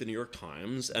 they'll read the New York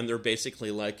Times, and they're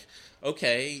basically like,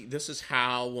 okay, this is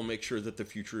how we'll make sure that the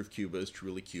future of Cuba is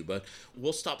truly Cuba.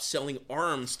 We'll stop selling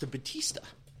arms to Batista,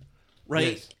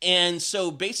 right? Yes. And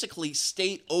so basically,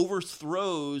 state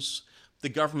overthrows the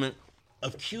government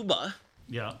of Cuba,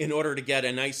 in order to get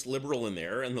a nice liberal in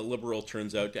there, and the liberal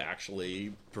turns out to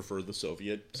actually prefer the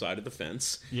Soviet side of the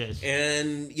fence. Yes.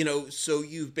 And, so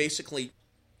you've basically,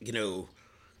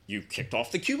 you kicked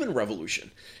off the Cuban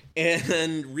Revolution.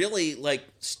 And really,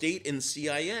 state and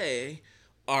CIA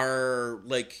are,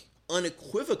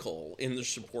 unequivocal in their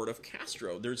support of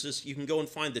Castro. There's this, you can go and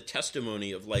find the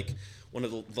testimony of, one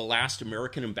of the last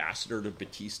American ambassador to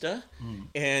Batista,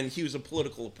 and he was a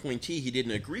political appointee. He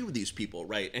didn't agree with these people,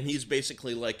 right? And he's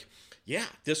basically like, yeah,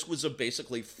 this was a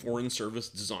basically foreign service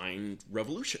designed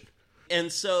revolution. And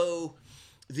so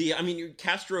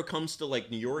Castro comes to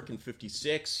New York in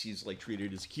 1956. He's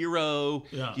treated as a hero.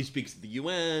 Yeah. He speaks at the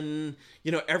UN.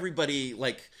 Everybody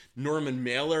Norman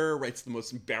Mailer writes the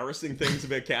most embarrassing things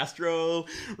about Castro,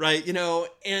 right?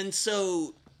 And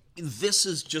so this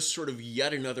is just sort of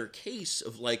yet another case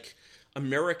of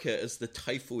America as the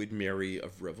typhoid Mary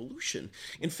of revolution.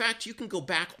 In fact, you can go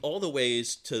back all the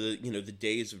ways to the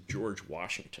days of George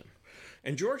Washington.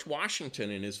 And George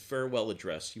Washington, in his farewell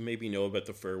address, you maybe know about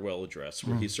the farewell address,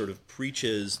 where he sort of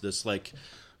preaches this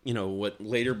what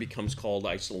later becomes called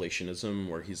isolationism,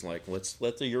 where he's like, let's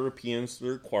let the Europeans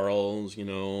their quarrels,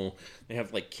 they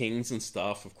have kings and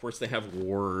stuff. Of course they have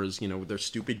wars, with their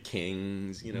stupid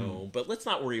kings, but let's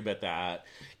not worry about that,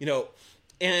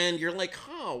 and you're like,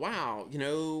 oh, wow,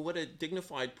 what a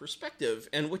dignified perspective.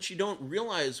 And what you don't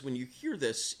realize when you hear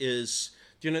this is,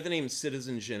 do you know the name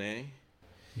Citizen Genet?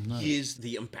 No. He's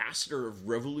the ambassador of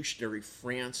revolutionary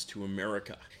France to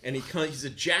America. And he's a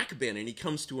Jacobin, and he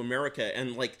comes to America.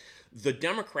 And, the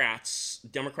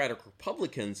Democratic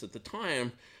Republicans at the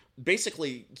time,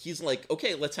 basically, he's like,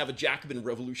 okay, let's have a Jacobin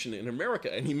revolution in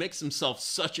America. And he makes himself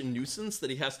such a nuisance that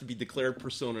he has to be declared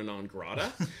persona non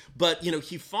grata. But,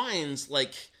 he finds,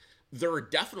 there are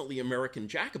definitely American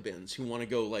Jacobins who want to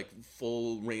go,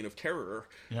 full reign of terror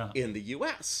in the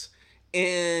U.S.,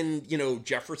 and,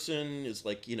 Jefferson is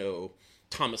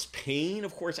Thomas Paine,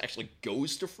 of course, actually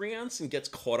goes to France and gets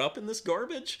caught up in this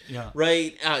garbage,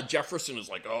 right? Jefferson is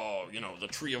like, oh, the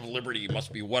tree of liberty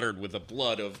must be watered with the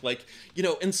blood of,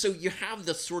 and so you have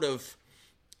this sort of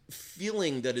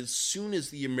feeling that as soon as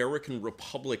the American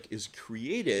Republic is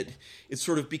created, it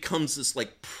sort of becomes this,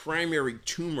 primary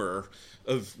tumor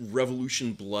of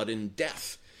revolution, blood, and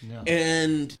death. Yeah.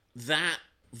 And that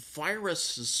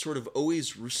virus is sort of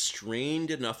always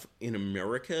restrained enough in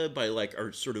America by like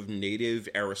our sort of native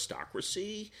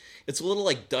aristocracy. It's a little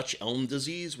like Dutch elm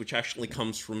disease, which actually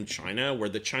comes from China, where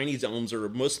the Chinese elms are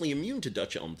mostly immune to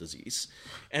Dutch elm disease.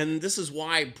 And this is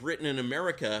why Britain and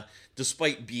America,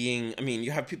 despite being, I mean,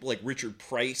 you have people like Richard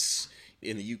Price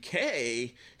in the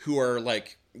UK who are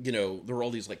like, you know, there are all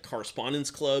these like correspondence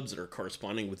clubs that are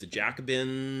corresponding with the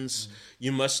Jacobins.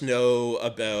 You must know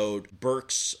about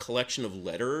Burke's collection of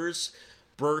letters.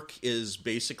 Burke is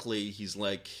basically, he's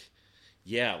like,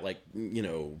 yeah, like, you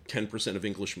know, 10% of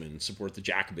Englishmen support the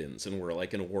Jacobins and we're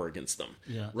like in a war against them.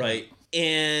 Yeah. Right.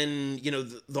 And, you know,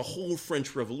 the whole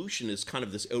French Revolution is kind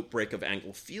of this outbreak of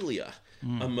Anglophilia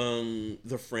among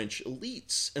the French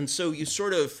elites. And so you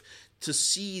sort of, to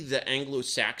see the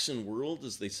Anglo-Saxon world,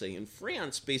 as they say in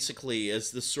France, basically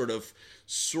as this sort of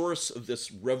source of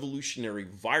this revolutionary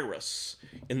virus,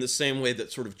 in the same way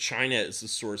that sort of China is the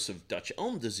source of Dutch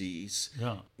elm disease,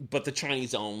 but the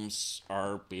Chinese elms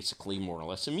are basically more or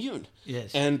less immune.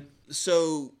 Yes. And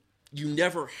so you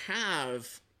never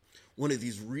have one of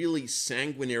these really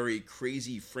sanguinary,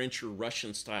 crazy French or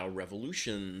Russian-style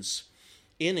revolutions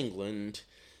in England,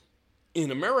 in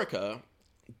America,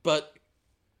 but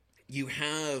you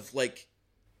have, like,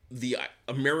 the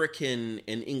American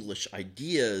and English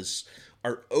ideas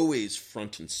are always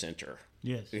front and center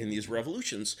in these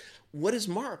revolutions. What is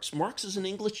Marx? Marx is an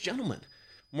English gentleman.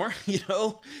 You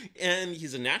know, and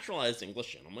he's a naturalized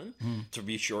English gentleman. To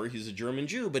be sure, he's a German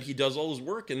Jew, but he does all his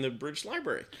work in the British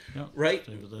Library, right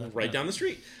down the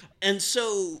street. And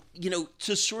so, you know,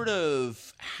 to sort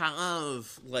of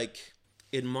have, like,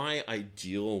 in my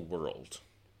ideal world,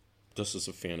 this is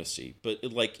a fantasy, but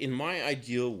like in my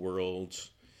ideal world,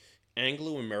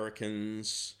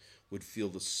 Anglo-Americans would feel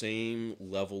the same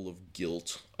level of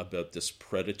guilt about this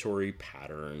predatory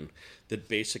pattern that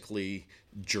basically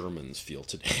Germans feel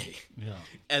today. Yeah.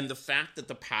 And the fact that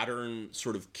the pattern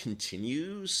sort of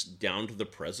continues down to the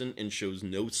present and shows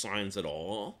no signs at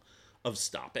all of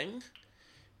stopping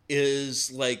is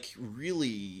like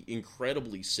really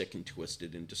incredibly sick and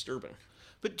twisted and disturbing.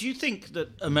 But do you think that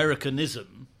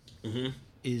Americanism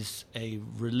is a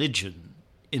religion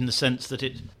in the sense that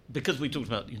it, because we talked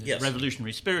about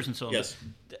revolutionary spirit and so on,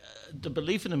 the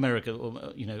belief in America,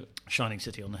 or, you know, Shining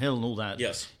City on the Hill and all that,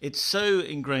 it's so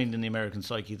ingrained in the American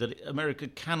psyche that America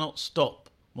cannot stop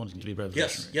wanting to be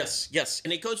revolutionary. Yes.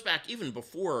 And it goes back even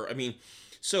before, I mean,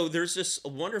 so there's this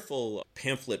wonderful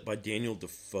pamphlet by Daniel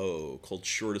Defoe called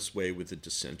Shortest Way with the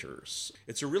Dissenters.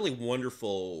 It's a really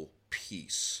wonderful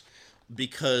piece,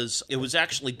 because it was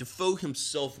actually, Defoe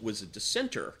himself was a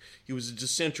dissenter. He was a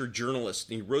dissenter journalist,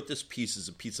 and he wrote this piece as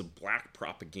a piece of black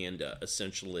propaganda,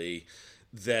 essentially,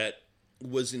 that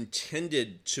was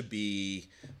intended to be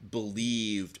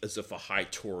believed as if a high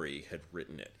Tory had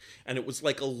written it. And it was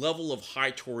like a level of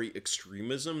high Tory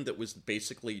extremism that was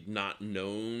basically not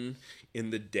known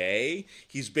in the day.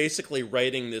 He's basically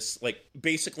writing this, like,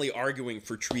 basically arguing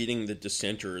for treating the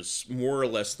dissenters more or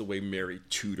less the way Mary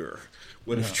Tudor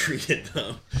would have treated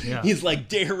them. He's like,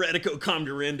 de heretico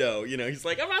comdurendo, you know, he's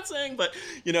like, I'm not saying, but,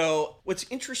 you know, what's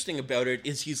interesting about it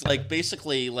is he's like,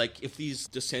 basically, like, if these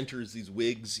dissenters, these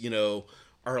Whigs, you know,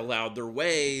 are allowed their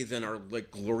way, then our,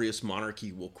 like, glorious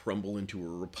monarchy will crumble into a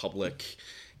republic.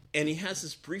 And he has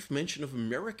this brief mention of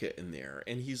America in there,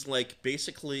 and he's like,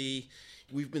 basically,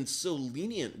 we've been so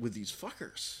lenient with these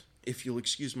fuckers, if you'll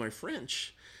excuse my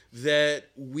French, that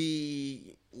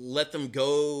we let them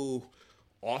go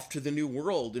off to the New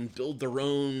World and build their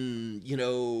own, you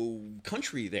know,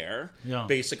 country there.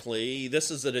 Basically,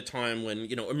 this is at a time when,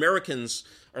 you know, Americans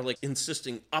are like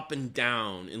insisting up and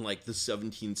down in like the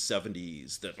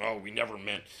 1770s that, oh, we never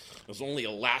meant, it was only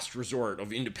a last resort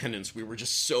of independence. We were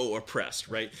just so oppressed,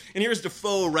 right? And here's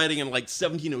Defoe writing in like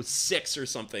 1706 or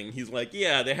something. He's like,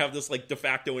 yeah, they have this like de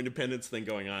facto independence thing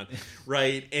going on,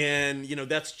 right? And, you know,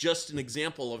 that's just an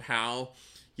example of how,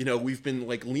 you know, we've been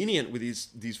like lenient with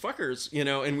these fuckers, you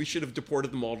know, and we should have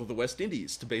deported them all to the West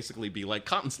Indies to basically be like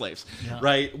cotton slaves,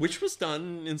 right? Which was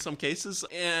done in some cases.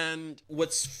 And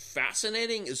what's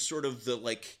fascinating is sort of the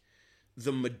like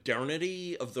the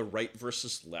modernity of the right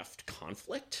versus left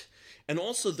conflict. And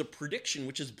also the prediction,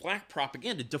 which is black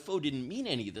propaganda. Defoe didn't mean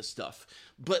any of this stuff,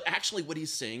 but actually what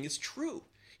he's saying is true.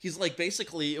 He's like,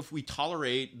 basically, if we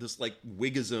tolerate this, like,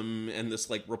 Whiggism and this,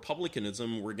 like,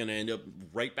 republicanism, we're going to end up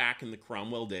right back in the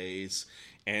Cromwell days,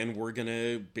 and we're going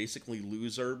to basically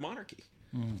lose our monarchy,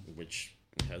 which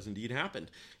has indeed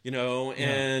happened, you know,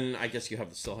 and I guess you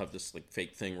still have this, like,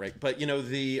 fake thing, right? But, you know,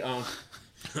 the... and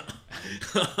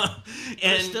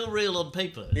it's still real on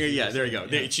paper. Yeah, there you go.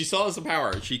 Yeah. She still has the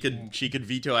power. She could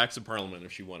veto acts of parliament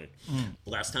if she wanted.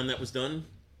 Last time that was done...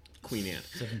 Queen Anne.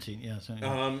 17, yeah.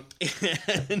 Something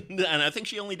And I think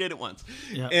she only did it once.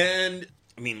 Yeah. And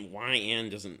I mean, why Anne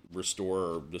doesn't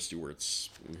restore the Stuarts,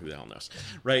 who the hell knows,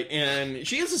 right? And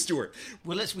she is a Stuart.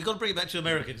 Well, we've got to bring it back to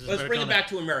America. Let's bring it back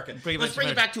to America. Let's bring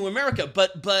it back to America.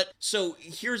 But so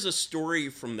here's a story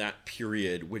from that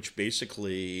period, which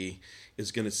basically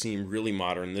is going to seem really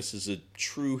modern. This is a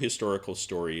true historical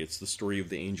story. It's the story of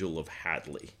the Angel of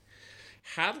Hadley.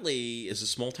 Hadley is a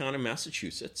small town in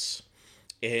Massachusetts,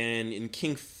 and in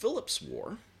King Philip's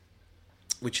War,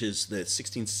 which is the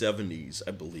 1670s,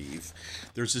 I believe,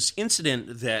 there's this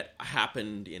incident that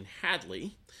happened in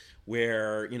Hadley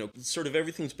where, sort of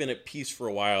everything's been at peace for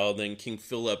a while. Then King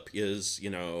Philip is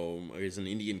an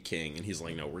Indian king, and he's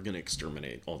like, no, we're going to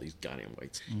exterminate all these goddamn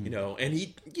whites, and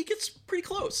he gets pretty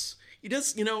close. He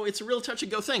does, it's a real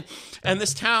touch-and-go thing. And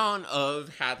this town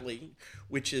of Hadley,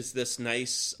 which is this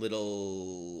nice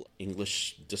little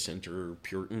English dissenter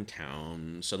Puritan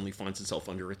town, suddenly finds itself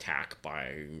under attack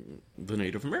by the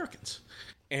Native Americans.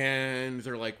 And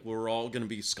they're like, we're all going to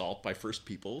be scalped by First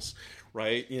Peoples,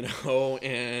 right?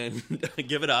 And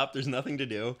give it up. There's nothing to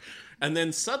do. And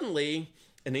then suddenly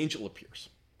an angel appears.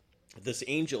 This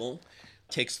angel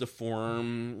takes the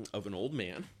form of an old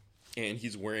man. And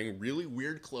he's wearing really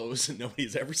weird clothes that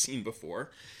nobody's ever seen before.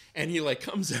 And he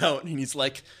comes out and he's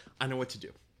like, I know what to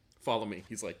do. Follow me.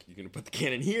 He's like, you're going to put the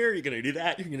cannon here. You're going to do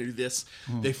that. You're going to do this.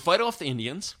 They fight off the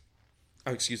Indians.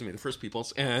 Oh, excuse me, the First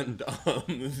Peoples. And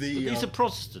these are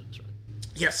Protestants, right?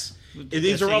 Yes.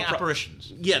 These are all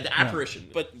apparitions. Yeah, the apparition.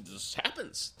 Yeah. But this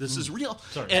happens. This is real.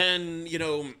 Sorry. And,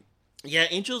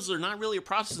 angels are not really a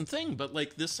Protestant thing, but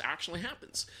this actually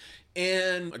happens.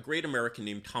 And a great American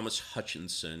named Thomas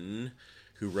Hutchinson,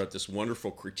 who wrote this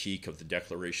wonderful critique of the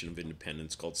Declaration of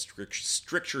Independence called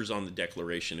Strictures on the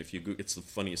Declaration. It's the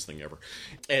funniest thing ever.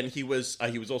 And he was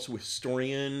also a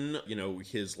historian.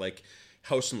 His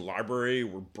house and library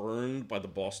were burned by the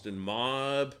Boston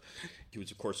mob. He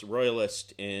was, of course, a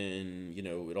royalist, and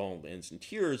it all ends in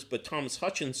tears. But Thomas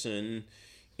Hutchinson,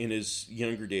 in his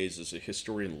younger days as a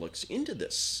historian, looks into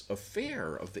this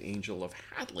affair of the Angel of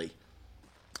Hadley.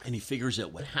 And he figures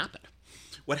out what happened.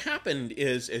 What happened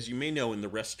is, as you may know, in the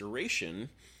Restoration,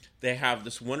 they have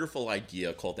this wonderful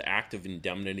idea called the Act of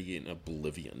Indemnity and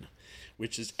Oblivion,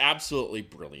 which is absolutely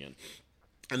brilliant.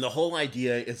 And the whole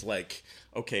idea is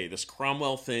okay, this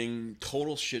Cromwell thing,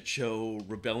 total shit show,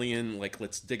 rebellion,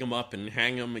 let's dig him up and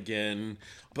hang him again.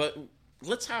 But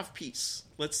let's have peace.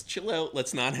 Let's chill out.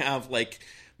 Let's not have,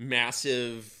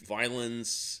 massive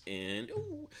violence and...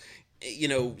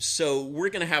 so we're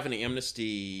going to have an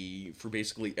amnesty for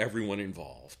basically everyone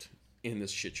involved in this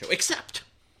shit show, except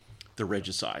the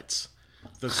regicides,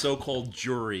 the so-called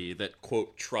jury that,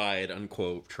 quote, tried,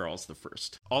 unquote, Charles I.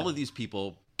 All of these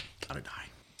people gotta die.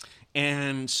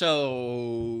 And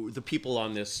so the people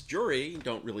on this jury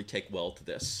don't really take well to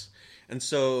this. And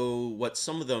so what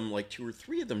some of them, 2 or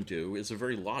 3 of them do is a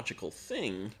very logical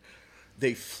thing.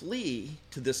 They flee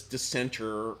to this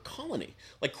dissenter colony.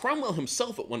 Cromwell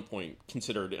himself at one point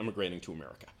considered emigrating to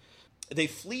America. They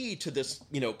flee to this,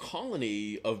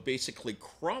 colony of basically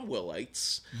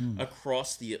Cromwellites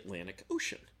across the Atlantic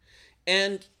Ocean.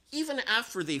 And even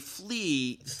after they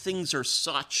flee, things are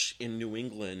such in New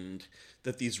England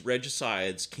that these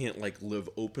regicides can't live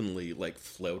openly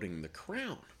flouting the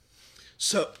crown.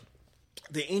 So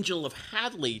the Angel of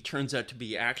Hadley turns out to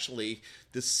be actually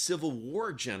this Civil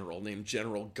War general named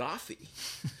General Goffey,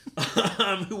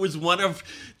 who was one of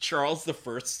Charles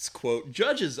I's, quote,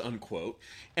 judges, unquote.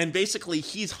 And basically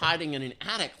he's hiding in an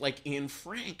attic like Anne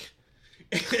Frank.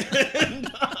 And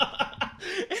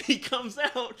he comes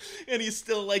out and he's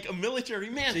still a military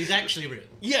man. So he's actually real.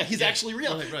 Yeah, he's actually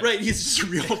real. Right. He's just a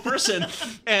real person.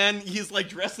 And he's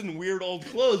dressed in weird old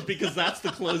clothes because that's the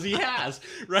clothes he has.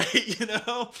 Right?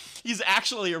 He's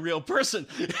actually a real person.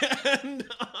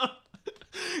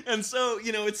 And so,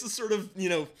 it's a sort of,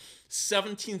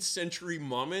 17th century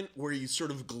moment where you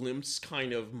sort of glimpse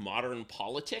kind of modern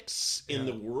politics in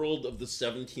the world of the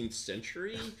 17th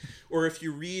century. Or if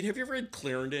you read, have you ever read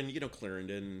Clarendon?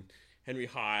 Clarendon, Henry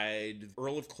Hyde,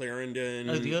 Earl of Clarendon.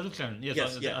 Oh, the Earl of Clarendon.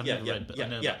 Yes, I've never read, but I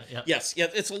know about it. Yes.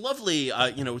 It's a lovely,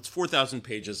 it's 4,000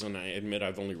 pages, and I admit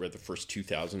I've only read the first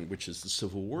 2,000, which is the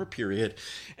Civil War period.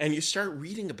 And you start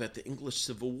reading about the English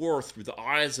Civil War through the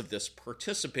eyes of this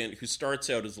participant who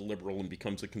starts out as a liberal and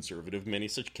becomes a conservative, many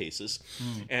such cases.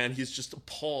 And he's just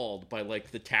appalled by,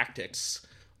 the tactics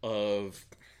of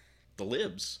the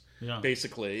libs,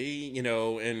 basically,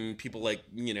 and people like,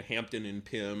 Hampton and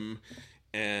Pym.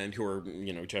 and who are,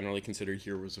 generally considered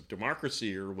heroes of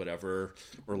democracy or whatever,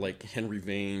 or like Henry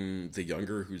VIII the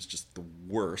Younger, who's just the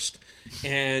worst.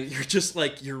 And you're just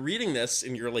like, you're reading this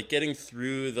and you're like getting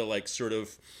through the like sort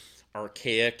of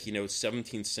archaic,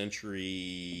 17th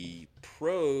century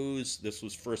prose. This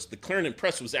was first, the Clarendon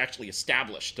Press was actually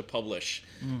established to publish,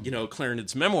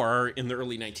 Clarendon's memoir in the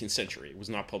early 19th century. It was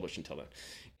not published until then.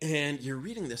 And you're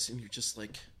reading this and you're just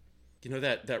like,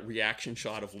 that reaction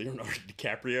shot of Leonardo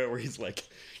DiCaprio where he's like,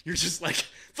 you're just like,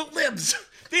 the libs,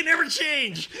 they never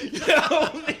change,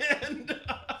 and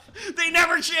they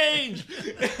never change.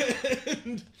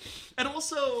 And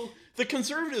also, the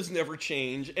conservatives never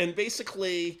change, and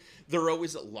basically, they're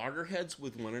always at loggerheads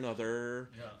with one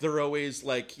another. Yeah. They're always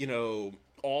like,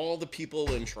 all the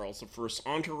people in Charles I's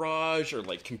entourage are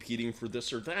like competing for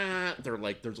this or that. They're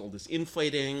like, there's all this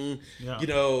infighting. Yeah.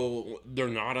 They're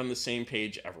not on the same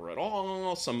page ever at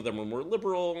all. Some of them are more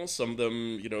liberal. Some of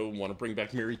them, want to bring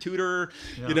back Mary Tudor.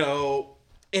 Yeah.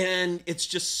 And it's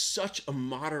just such a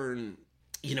modern,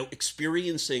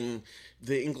 experiencing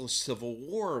the English Civil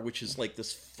War, which is like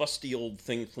this fusty old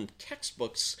thing from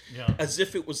textbooks, as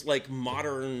if it was like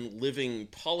modern living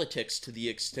politics to the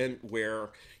extent where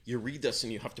you read this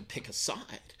and you have to pick a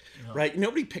side, right?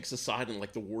 Nobody picks a side in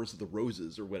like the Wars of the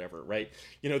Roses or whatever, right?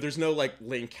 There's no like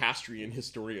Lancastrian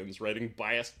historians writing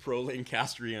biased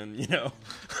pro-Lancastrian,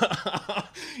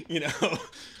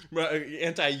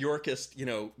 anti-Yorkist,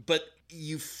 but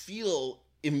you feel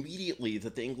immediately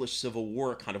that the English Civil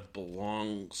War kind of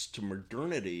belongs to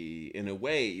modernity in a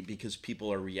way because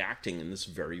people are reacting in this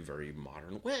very, very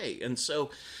modern way. And so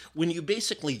when you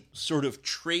basically sort of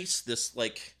trace this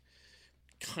like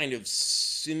kind of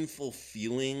sinful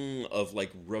feeling of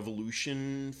like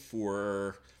revolution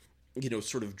for,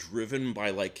 sort of driven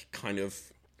by like kind of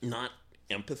not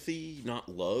empathy, not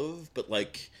love, but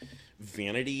like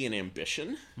vanity and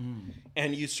ambition.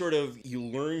 And you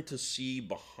learn to see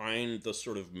behind the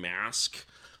sort of mask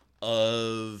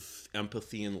of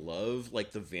empathy and love,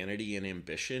 like the vanity and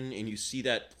ambition, and you see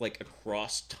that like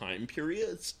across time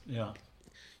periods. Yeah.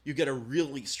 You get a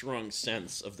really strong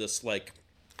sense of this like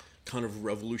kind of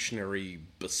revolutionary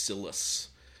bacillus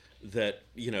that,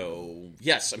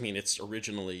 yes, I mean, it's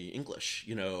originally English,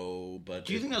 but...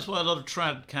 Do you think that's why a lot of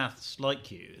trad Caths like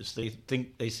you, is they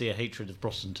think they see a hatred of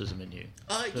Protestantism in you?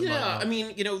 Yeah, I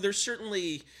mean, there's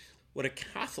certainly what a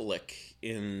Catholic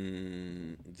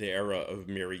in the era of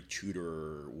Mary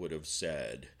Tudor would have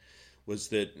said was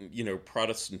that,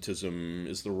 Protestantism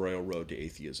is the royal road to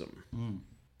atheism.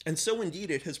 And so,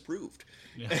 indeed, it has proved.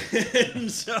 Yeah.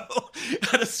 And so,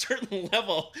 at a certain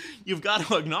level, you've got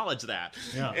to acknowledge that.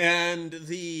 Yeah. And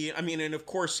and of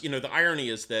course, the irony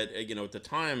is that, at the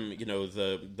time,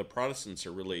 the Protestants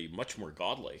are really much more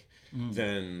godly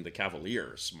than the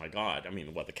Cavaliers. My God. I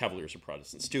mean, the Cavaliers are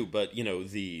Protestants too, but,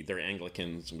 they're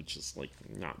Anglicans, which is, like,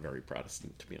 not very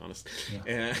Protestant, to be honest.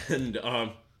 Yeah. And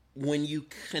when you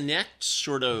connect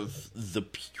sort of the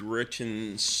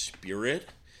Puritan spirit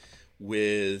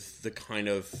with the kind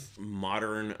of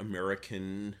modern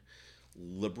American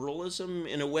liberalism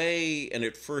in a way, and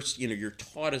at first, you're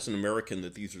taught as an American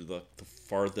that these are the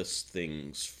farthest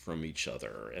things from each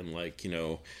other, and like,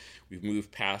 we've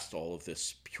moved past all of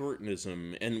this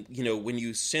Puritanism, and when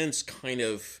you sense kind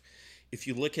of, if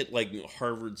you look at like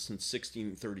Harvard since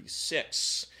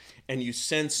 1636, and you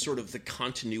sense sort of the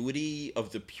continuity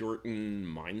of the Puritan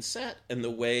mindset and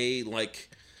the way like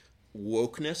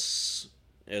wokeness,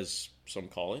 as some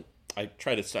call it. I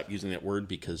try to stop using that word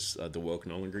because the woke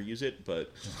no longer use it,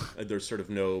 but there's sort of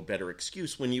no better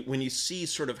excuse. When you see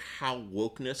sort of how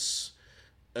wokeness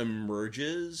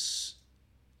emerges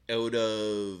out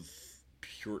of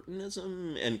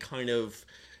Puritanism and kind of,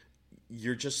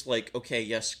 you're just like, okay,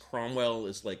 yes, Cromwell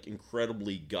is like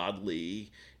incredibly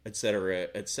godly, et cetera,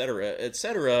 et cetera, et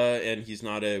cetera, and he's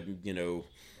not a,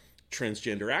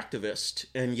 transgender activist,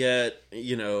 and yet,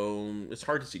 it's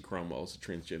hard to see Cromwell as a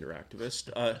transgender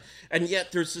activist, and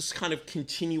yet there's this kind of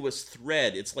continuous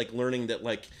thread. It's like learning that,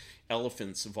 like,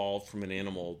 elephants evolved from an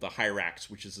animal, the hyrax,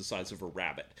 which is the size of a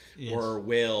rabbit, yes, or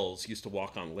whales used to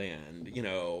walk on land,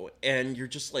 and you're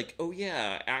just like, oh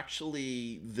yeah,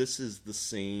 actually, this is the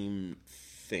same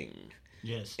thing.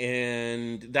 Yes.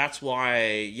 And that's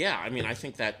why, I mean, I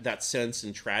think that sense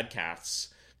in Tradcaths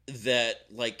that,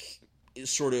 like,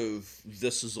 sort of,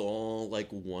 this is all like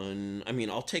one. I mean,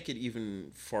 I'll take it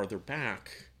even farther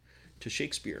back to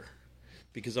Shakespeare,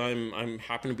 because I'm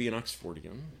happen to be an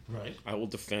Oxfordian. Right. I will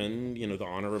defend, the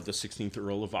honor of the 16th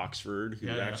Earl of Oxford, who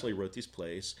actually wrote these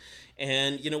plays.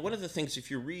 And, one of the things, if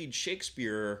you read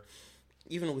Shakespeare,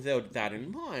 even without that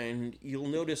in mind, you'll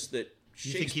notice that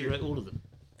Shakespeare... You think he wrote all of them?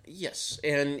 Yes,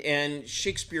 and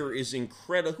Shakespeare is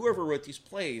incredible. Whoever wrote these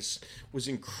plays was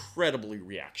incredibly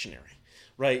reactionary,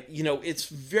 right? It's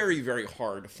very, very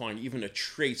hard to find even a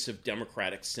trace of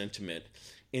democratic sentiment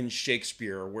in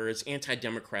Shakespeare, whereas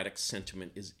anti-democratic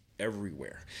sentiment is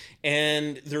everywhere.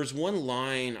 And there's one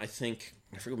line, I forget,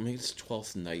 maybe it's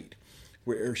Twelfth Night,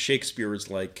 where Shakespeare is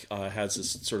has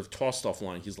this sort of tossed off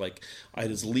line. He's like,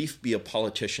 "I'd as lief be a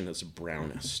politician as a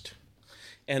Brownist."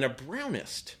 And a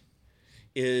Brownist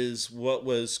is what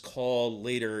was called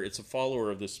later, it's a follower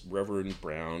of this Reverend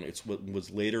Brown. It's what was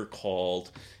later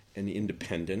called an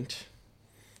independent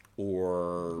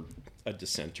or a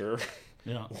dissenter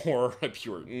or a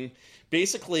Puritan.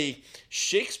 Basically,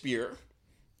 Shakespeare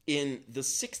in the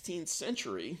 16th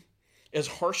century is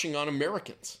harshing on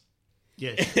Americans.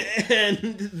 Yes.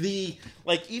 And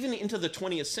even into the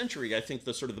 20th century, I think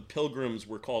the sort of the Pilgrims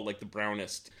were called the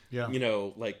Brownist,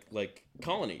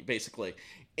 colony, basically.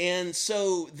 And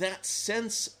so that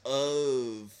sense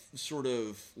of sort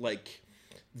of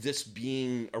this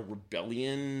being a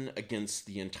rebellion against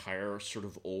the entire sort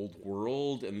of old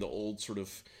world and the old sort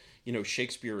of,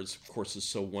 Shakespeare is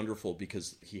so wonderful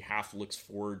because he half looks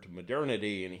forward to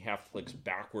modernity and he half looks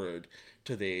backward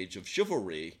to the age of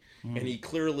chivalry. And he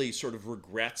clearly sort of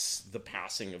regrets the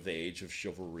passing of the age of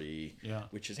chivalry,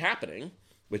 which is happening,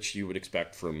 which you would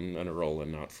expect from an earl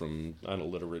and not from an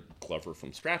illiterate Glover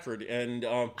from Stratford. And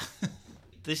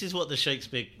this is what the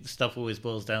Shakespeare stuff always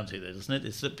boils down to, though, doesn't it?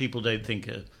 It's that people don't think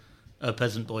a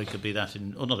peasant boy could be that,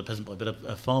 or not a peasant boy, but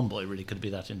a farm boy really could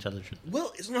be that intelligent.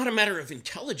 Well, it's not a matter of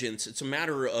intelligence. It's a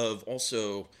matter of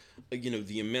also,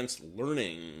 the immense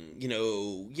learning.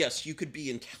 Yes, you could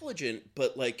be intelligent,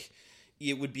 but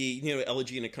it would be,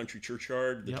 Elegy in a Country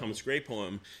Churchyard, the Thomas Gray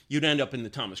poem. You'd end up in the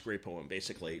Thomas Gray poem,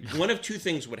 basically. One of two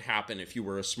things would happen if you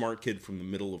were a smart kid from the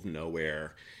middle of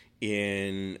nowhere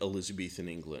in Elizabethan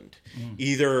England.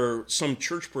 Either some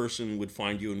church person would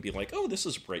find you and be like, "Oh, this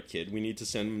is a bright kid. We need to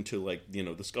send him to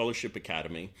the Scholarship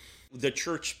Academy." The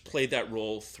church played that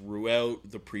role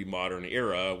throughout the pre-modern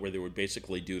era, where they would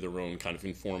basically do their own kind of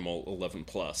informal 11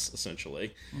 plus,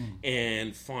 essentially,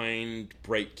 and find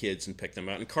bright kids and pick them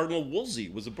out. And Cardinal Wolsey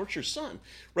was a butcher's son,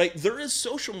 right? There is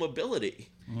social mobility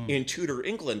in Tudor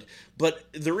England, but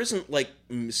there isn't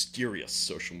mysterious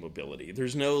social mobility.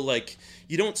 There's no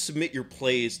you don't submit your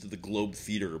plays to the Globe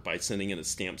Theatre by sending in a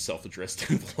stamped self-addressed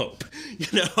envelope, and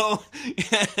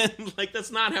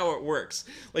that's not how it works.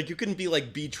 You couldn't be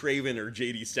B. Traven or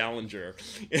J.D. Salinger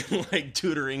in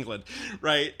Tudor England,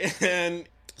 right? And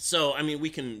so, I mean,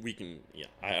 we can,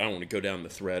 I don't want to go down the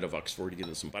thread of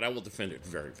Oxfordianism, but I will defend it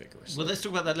very vigorously. Well, let's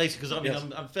talk about that later, because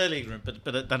I'm fairly ignorant,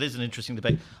 but that is an interesting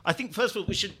debate. I think, first of all,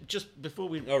 we should just, before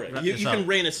we all right, you can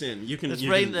rein us in. You can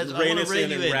rein us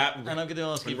in and wrap. And I'm going to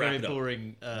ask you very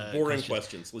boring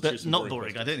questions. But not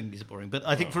boring. I don't think these are boring. But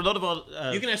I think for a lot of our...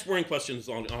 you can ask boring questions,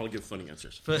 I'll give funny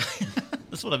answers.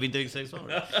 That's what I've been doing so far.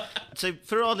 Right? So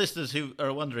for our listeners who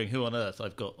are wondering who on earth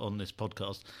I've got on this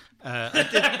podcast,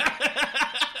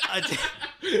 I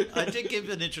did give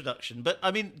an introduction, but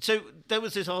I mean, so there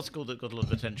was this article that got a lot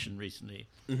of attention recently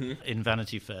in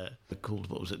Vanity Fair called,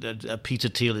 what was it? Peter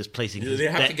Thiel is placing his They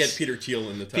have bets. to get Peter Thiel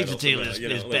in the title. Peter Thiel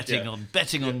is betting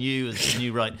on you as the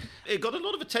new right. It got a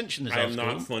lot of attention. This article. I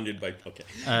am not funded by. Okay,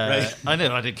 right. I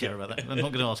know. I didn't care about that. I'm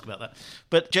not going to ask about that.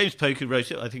 But James Polk, who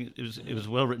wrote it, I think it was a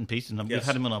well written piece, and we've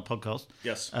had him on our podcast.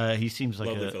 Yes, he seems like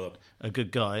Lovely a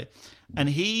good guy. And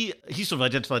he sort of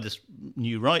identified this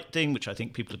new right thing, which I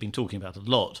think people have been talking about a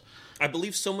lot. I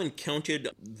believe someone counted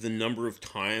the number of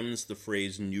times the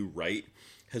phrase "new right"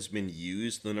 has been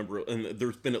used. And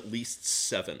there's been at least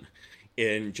 7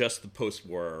 in just the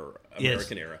post-war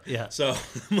American era. Yeah. So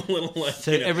I'm a little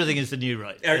So everything is the new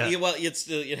right. Yeah. Well,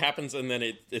 it happens and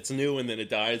then it's new and then it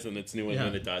dies and it's new and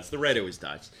then it dies. The right always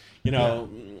dies.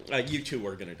 You two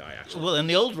are going to die, actually. Well, and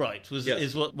the old right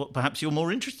is what perhaps you're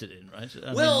more interested in, right?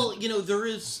 There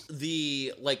is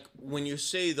when you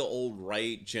say the old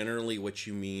right, generally what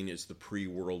you mean is the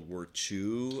pre-World War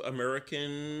II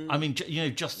American. I mean,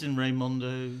 Justin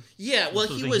Raimondo. Yeah, well,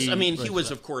 he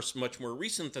was, of course, much more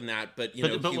recent than that, but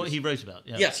what he wrote about.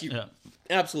 Yeah. Yes,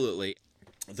 absolutely.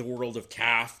 The world of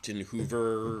Taft and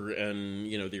Hoover and,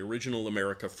 the original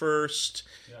America First.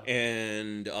 Yeah.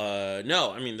 And,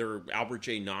 Albert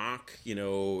J. Nock,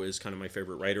 is kind of my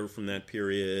favorite writer from that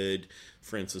period.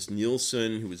 Francis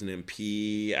Nielsen, who was an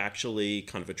MP, actually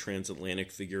kind of a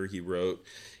transatlantic figure. He wrote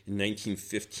in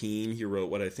 1915, he wrote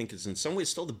what I think is in some ways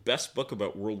still the best book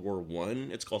about World War I.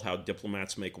 It's called How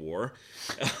Diplomats Make War.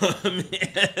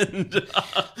 And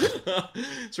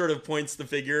sort of points the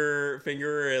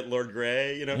finger at Lord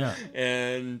Grey, Yeah.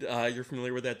 And you're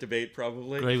familiar with that debate,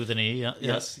 probably. Gray with an E, yeah.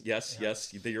 Yes,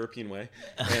 the European way.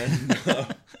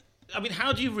 And I mean,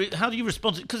 how do you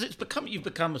respond to it? Because you've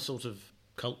become a sort of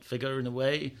cult figure in a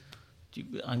way.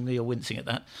 I know you're wincing at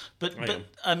that, but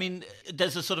I mean,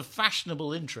 there's a sort of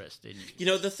fashionable interest in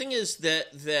you. The thing is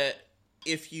that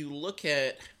if you look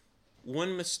at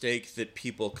one mistake that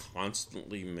people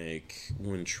constantly make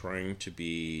when trying to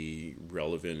be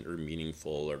relevant or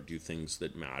meaningful or do things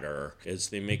that matter is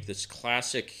they make this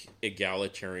classic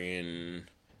egalitarian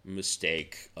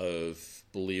mistake of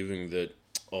believing that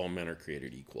all men are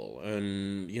created equal.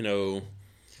 And,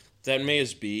 that may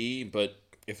as be, but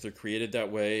if they're created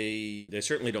that way, they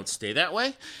certainly don't stay that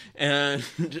way. And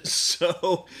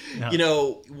so,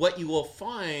 what you will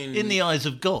find... In the eyes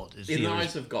of God. In the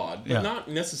eyes of God, but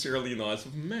not necessarily in the eyes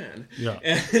of man. Yeah.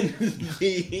 And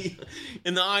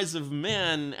in the eyes of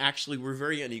men, actually, we're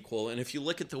very unequal. And if you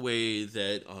look at the way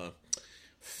that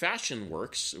fashion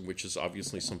works, which is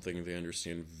obviously something they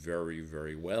understand very,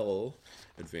 very well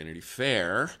at Vanity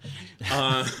Fair,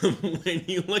 when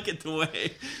you look at the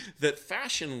way that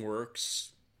fashion works,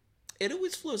 it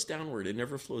always flows downward. It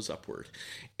never flows upward.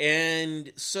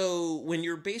 And so when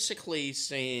you're basically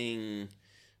saying,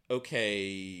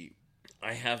 okay,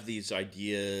 I have these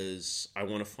ideas, I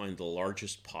want to find the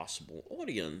largest possible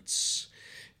audience,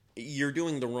 you're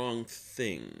doing the wrong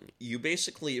thing. You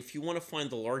basically, if you want to find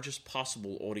the largest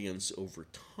possible audience over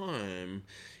time,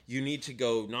 you need to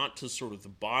go not to sort of the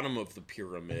bottom of the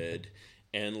pyramid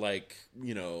and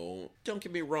don't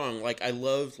get me wrong, I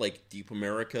love Deep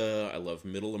America, I love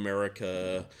Middle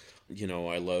America,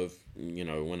 I love,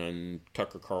 when on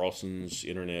Tucker Carlson's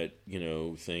internet,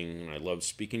 thing, I love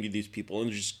speaking to these people, and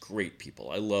they're just great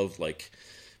people. I love,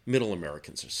 Middle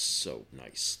Americans are so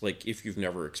nice. If you've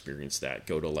never experienced that,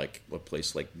 go to a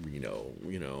place like Reno,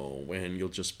 and you'll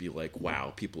just be like,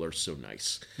 wow, people are so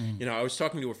nice. I was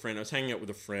talking to a friend, I was hanging out with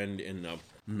a friend in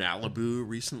Malibu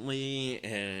recently,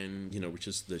 and which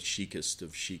is the chicest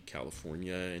of chic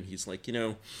California, and he's like,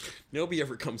 nobody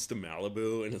ever comes to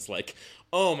Malibu and it's like,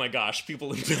 oh my gosh,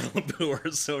 people in Malibu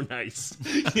are so nice.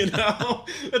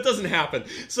 That doesn't happen.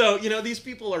 So these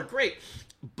people are great,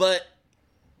 but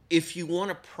if you want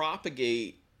to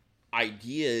propagate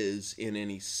ideas in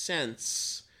any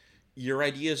sense, your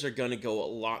ideas are going to go a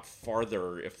lot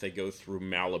farther if they go through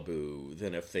Malibu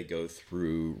than if they go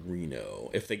through Reno.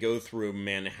 If they go through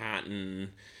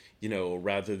Manhattan,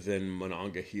 rather than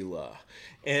Monongahela.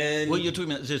 And what you're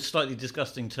talking about is a slightly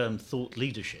disgusting term, thought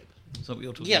leadership. Is that what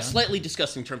you're talking about? Yeah, slightly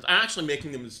disgusting terms. I'm actually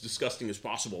making them as disgusting as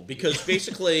possible because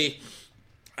basically...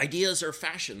 ideas are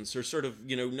fashions. They're sort of,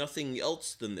 nothing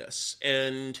else than this.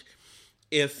 And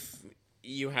if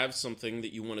you have something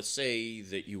that you want to say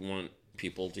that you want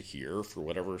people to hear for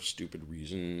whatever stupid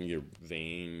reason, you're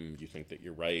vain, you think that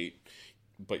you're right,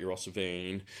 but you're also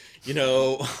vain,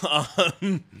 the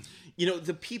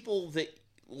people that,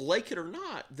 like it or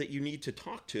not, that you need to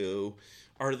talk to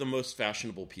are the most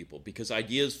fashionable people because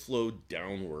ideas flow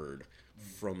downward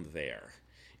from there.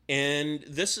 And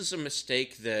this is a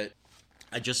mistake that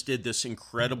I just did this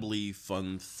incredibly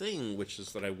fun thing, which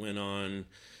is that I went on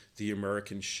the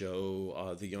American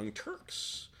show, The Young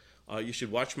Turks. You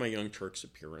should watch my Young Turks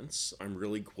appearance. I'm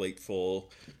really grateful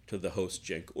to the host,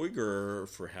 Cenk Uygur,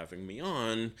 for having me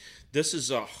on. This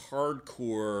is a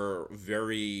hardcore,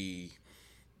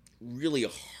 really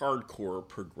a hardcore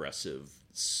progressive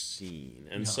scene.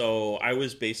 And so I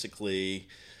was basically,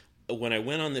 when I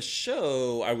went on this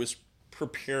show, I was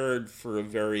prepared for a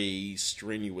very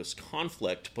strenuous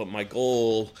conflict, but my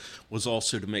goal was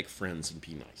also to make friends and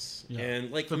be nice. Yeah.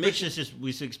 And for listeners,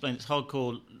 we should explain it's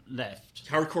hardcore left.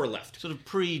 Hardcore left. Sort of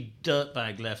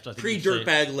pre-dirtbag left, I think.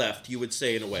 Pre-dirtbag left, you would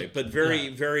say in a way, but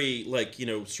very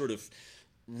sort of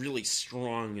really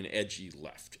strong and edgy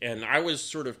left. And I was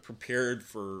sort of prepared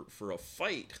for a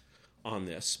fight on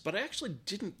this, but I actually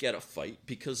didn't get a fight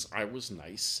because I was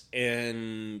nice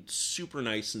and super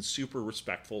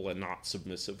respectful and not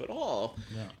submissive at all.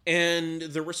 Yeah. And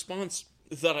the response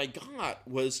that I got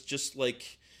was just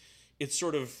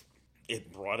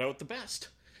it brought out the best.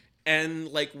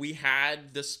 And we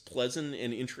had this pleasant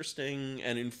and interesting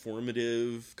and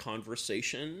informative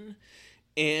conversation.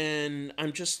 And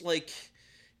I'm just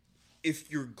if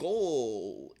your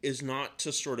goal is not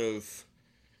to sort of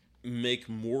make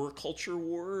more culture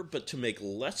war, but to make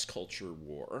less culture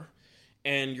war,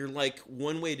 And you're like,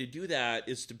 one way to do that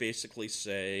is to basically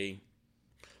say,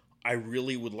 I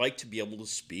really would like to be able to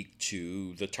speak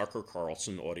to the Tucker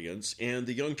Carlson audience and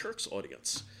the Young Turks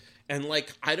audience. And,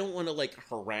 like, I don't want to, like,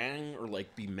 harangue or,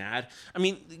 like, be mad. I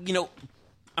mean, you know,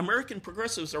 American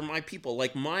progressives are my people.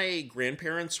 Like, my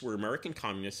grandparents were American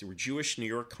communists. They were Jewish New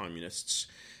York communists.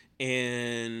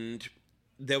 And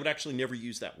they would actually never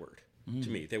use that word to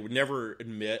me. They would never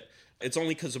admit. It's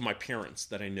only because of my parents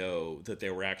that I know that they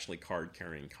were actually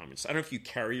card-carrying communists. I don't know if you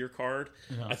carry your card.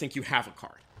 Yeah. I think you have a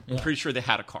card. I'm pretty sure they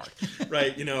had a card,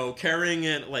 right? You know, carrying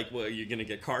it, like, well, you're going to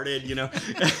get carded, you know?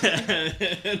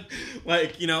 And,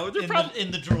 like, you know, they're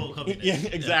in the drawer communist. Yeah,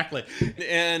 exactly. Yeah.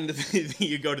 And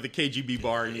you go to the KGB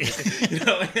bar, and you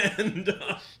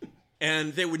know,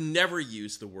 and they would never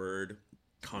use the word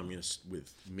communist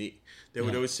with me. They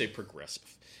would always say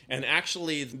progressive. And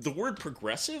actually, the word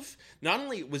progressive, not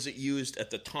only was it used at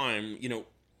the time, you know,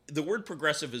 the word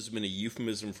progressive has been a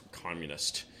euphemism for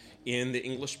communist in the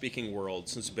English-speaking world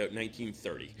since about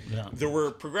 1930. Yeah. There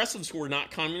were progressives who were not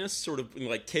communists, sort of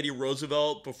like Teddy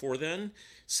Roosevelt before then.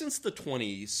 Since the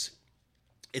 20s,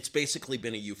 it's basically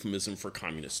been a euphemism for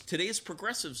communists. Today's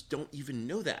progressives don't even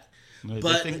know that. No,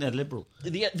 but they think they're liberal.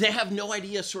 They have no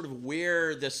idea sort of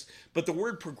where this... But the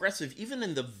word progressive, even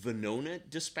in the Venona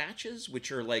dispatches,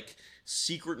 which are like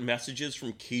secret messages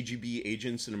from KGB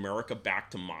agents in America back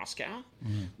to Moscow,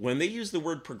 when they use the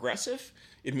word progressive,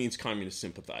 it means communist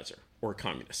sympathizer or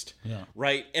communist. Yeah.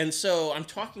 Right? And so I'm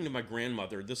talking to my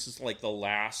grandmother. This is like the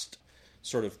last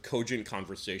sort of cogent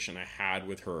conversation I had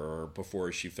with her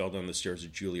before she fell down the stairs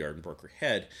at Juilliard and broke her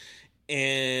head.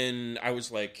 And I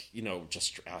was like, you know,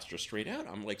 just asked her straight out.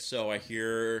 I'm like, so I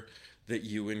hear that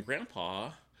you and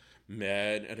Grandpa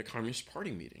met at a Communist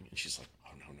Party meeting. And she's like,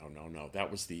 oh, no. That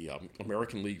was the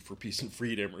American League for Peace and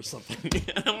Freedom or something.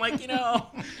 And I'm like, you know,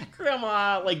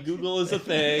 Grandma, like, Google is a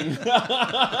thing.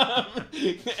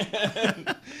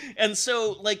 and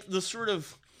so, like, the sort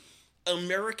of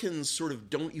Americans sort of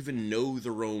don't even know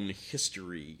their own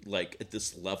history, like, at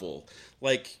this level.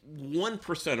 Like,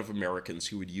 1% of Americans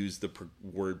who would use the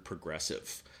word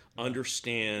progressive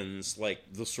understands, like,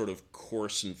 the sort of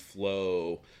course and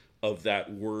flow of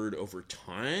that word over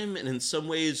time. And in some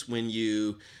ways, when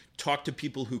you talk to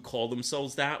people who call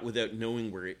themselves that without knowing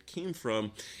where it came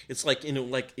from, it's like, you know,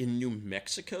 like in New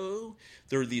Mexico,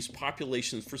 there are these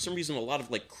populations, for some reason, a lot of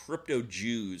like crypto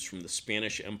Jews from the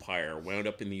Spanish Empire wound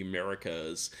up in the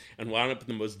Americas and wound up in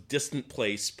the most distant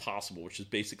place possible, which is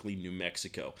basically New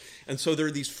Mexico. And so there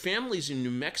are these families in New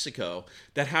Mexico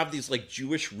that have these like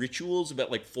Jewish rituals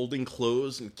about like folding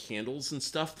clothes and candles and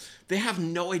stuff. They have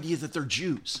no idea that they're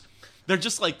Jews. They're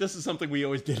just like, this is something we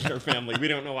always did in our family. We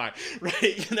don't know why,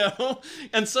 right? You know?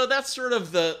 And so that's sort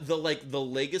of the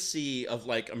legacy of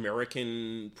like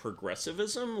American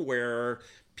progressivism, where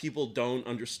people don't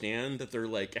understand that they're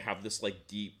like have this like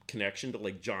deep connection to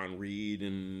like John Reed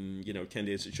and, you know, 10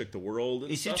 Days That Shook the World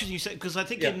and It's stuff. interesting you say, because I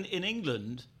think in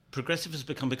England, progressive has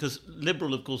become, because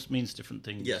liberal, of course, means different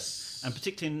things. Yes. And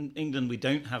particularly in England, we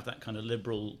don't have that kind of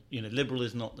liberal, you know, liberal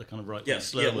is not the kind of right.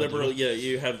 Yes, yeah, liberal,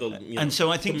 you have the, you know, and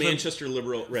so I think the Manchester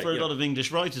liberal, right, for a lot of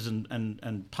English writers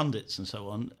and pundits and so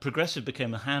on, progressive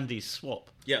became a handy swap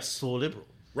for liberal.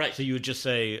 Right. So you would just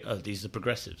say, oh, these are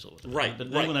progressives, or whatever. Right. But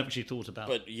no one actually thought about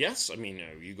it. But yes, I mean,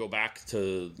 you go back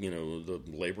to, you know, the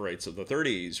labor rights of the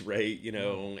 30s, right? You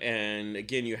know, and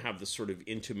again, you have this sort of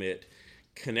intimate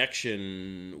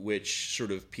connection, which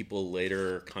sort of people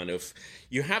later kind of,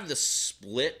 you have this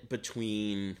split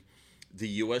between the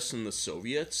US and the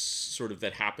Soviets, sort of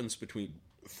that happens between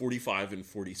 45 and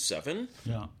 47.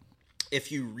 Yeah. If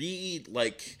you read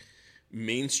like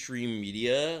mainstream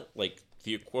media, like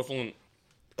the equivalent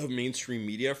of mainstream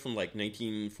media from like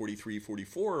 1943,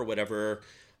 44 or whatever,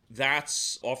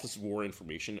 that's Office of War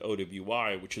Information,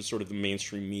 OWI, which is sort of the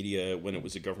mainstream media when it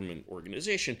was a government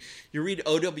organization. You read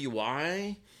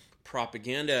OWI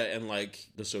propaganda and like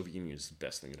the Soviet Union is the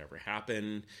best thing that ever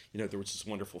happened. You know, there was this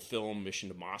wonderful film, Mission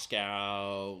to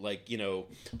Moscow, like, you know,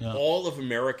 all of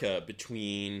America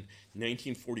between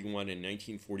 1941 and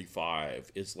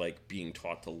 1945 is like being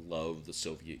taught to love the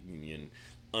Soviet Union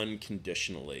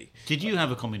unconditionally. Did you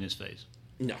have a communist phase?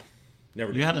 No.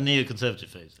 Never. You had a neoconservative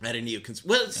phase. I had a neoconservative.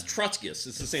 Well, it's Trotskyist.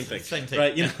 It's the same thing. Same thing,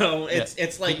 right? You know,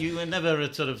 it's like, but you were never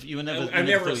a sort of. I'm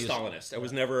never a Stalinist. I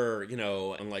was never, you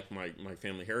know, unlike my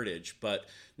family heritage. But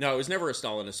no, I was never a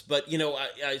Stalinist. But you know,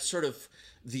 I sort of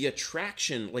the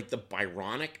attraction, like the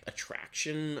Byronic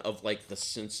attraction of like the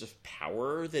sense of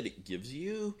power that it gives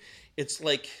you. It's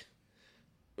like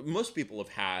most people have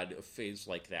had a phase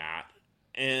like that,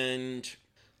 and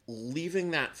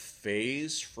leaving that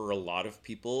phase for a lot of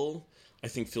people, I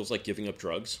think, feels like giving up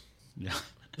drugs. Yeah.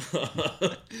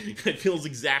 It feels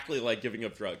exactly like giving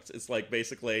up drugs. It's like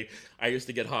basically I used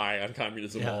to get high on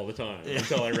communism all the time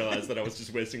until I realized that I was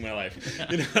just wasting my life,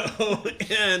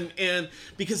 and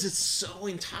because it's so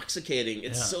intoxicating,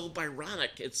 it's so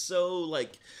Byronic, it's so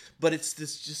like, but it's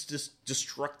this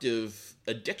destructive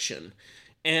addiction.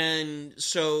 And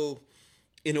so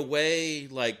in a way,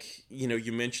 like,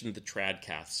 you mentioned the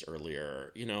tradcaths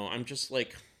earlier, I'm just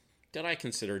like, did I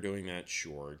consider doing that?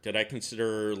 Sure. Did I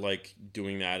consider, like,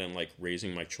 doing that and, like,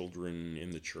 raising my children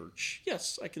in the church?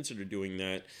 Yes, I considered doing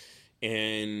that.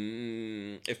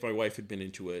 And if my wife had been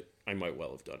into it, I might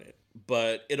well have done it.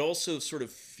 But it also sort of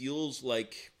feels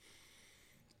like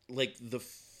the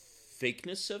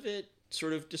fakeness of it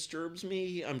sort of disturbs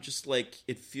me. I'm just like,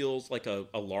 it feels like a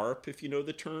LARP, if you know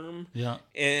the term. Yeah.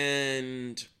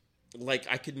 And, like,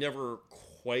 I could never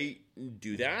quite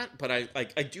do that. But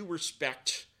I do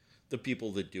respect the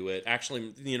people that do it.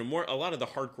 Actually, a lot of the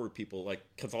hardcore people, like,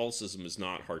 Catholicism is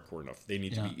not hardcore enough. They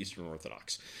need to be Eastern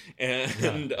Orthodox.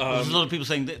 And there's a lot of people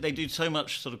saying that they do so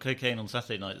much sort of cocaine on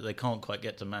Saturday night that they can't quite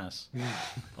get to Mass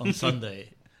on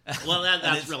Sunday. Well,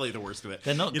 that's really the worst of it.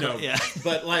 They're not,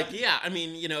 But, like, I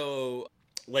mean,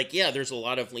 there's a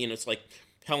lot of, it's like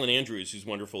Helen Andrews, who's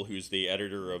wonderful, who's the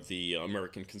editor of the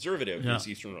American Conservative, is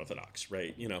Eastern Orthodox,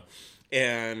 right?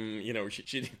 And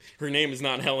her name is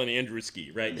not Helen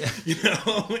Andrewski, right?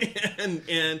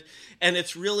 And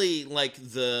it's really like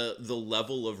the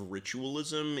level of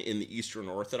ritualism in the Eastern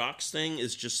Orthodox thing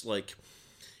is just like,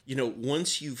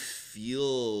 once you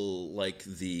feel like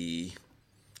the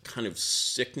kind of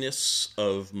sickness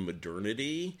of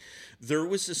modernity, there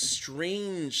was a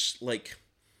strange, like,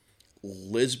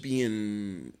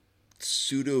 lesbian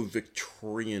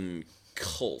pseudo-Victorian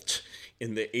cult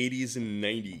in the 80s and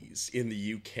 90s in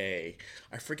the UK.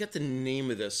 I forget the name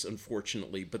of this,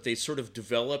 unfortunately, but they sort of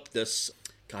developed this,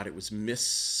 God, it was Miss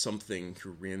something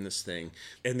who ran this thing,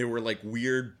 and they were like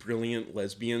weird, brilliant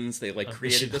lesbians. They like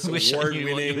created this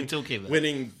award-winning,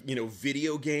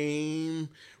 video game,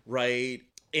 right?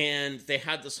 And they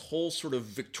had this whole sort of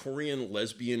Victorian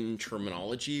lesbian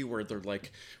terminology where they're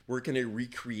like, we're going to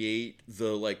recreate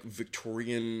the, like,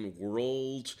 Victorian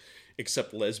world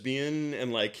except lesbian,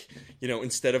 and, like,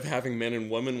 instead of having men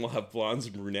and women, we'll have blondes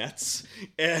and brunettes.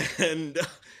 And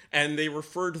they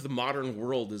refer to the modern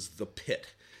world as the pit.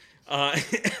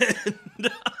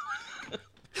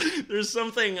 There's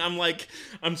something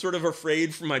I'm sort of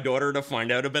afraid for my daughter to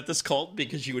find out about this cult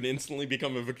because she would instantly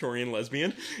become a Victorian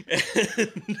lesbian.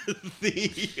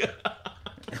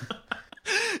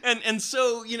 And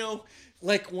so,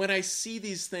 like, when I see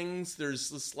these things, there's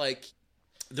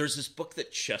this book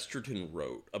that Chesterton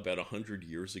wrote about 100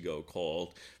 years ago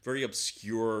called, very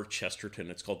obscure Chesterton.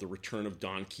 It's called The Return of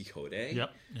Don Quixote.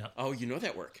 Yep. Oh, you know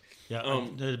that work. Yeah, a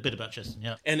bit about Chesterton,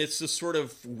 yeah. And it's this sort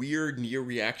of weird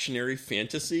neo-reactionary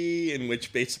fantasy in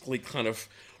which basically kind of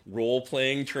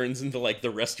role-playing turns into, like, the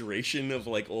restoration of,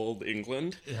 like, old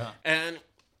England. Yeah. And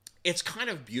it's kind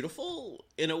of beautiful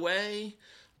in a way,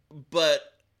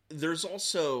 but there's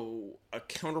also a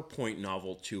counterpoint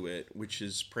novel to it, which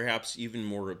is perhaps even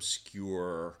more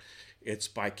obscure. It's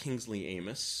by Kingsley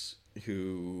Amis,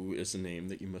 who is a name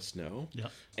that you must know. Yeah.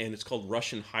 And it's called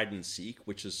Russian Hide and Seek,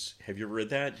 which is, have you ever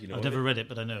read that? I've never read it,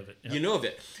 but I know of it. Yeah. You know of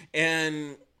it.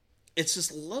 And it's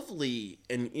this lovely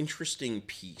and interesting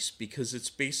piece because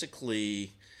it's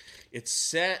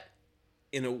set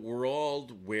in a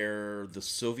world where the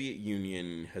Soviet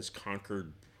Union has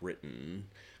conquered Britain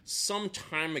some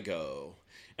time ago,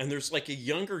 and there's like a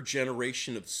younger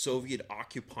generation of Soviet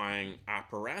occupying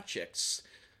apparatchiks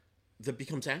that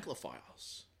becomes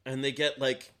Anglophiles, and they get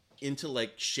like into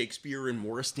like Shakespeare and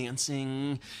Morris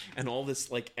dancing and all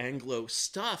this like Anglo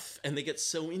stuff, and they get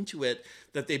so into it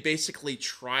that they basically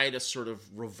try to sort of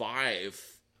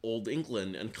revive old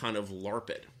England and kind of LARP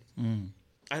it.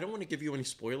 I don't want to give you any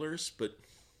spoilers, but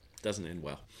it doesn't end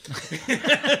well.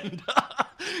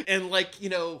 And like,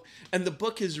 and the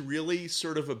book is really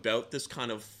sort of about this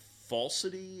kind of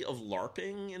falsity of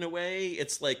LARPing in a way.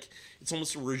 It's like, it's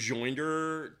almost a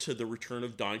rejoinder to the return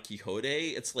of Don Quixote.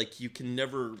 It's like you can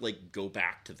never like go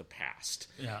back to the past.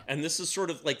 Yeah. And this is sort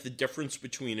of like the difference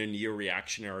between a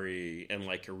neo-reactionary and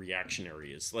like a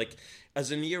reactionary is like,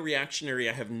 as a neo-reactionary,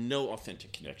 I have no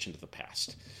authentic connection to the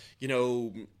past.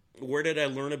 Where did I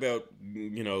learn about,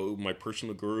 my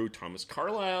personal guru, Thomas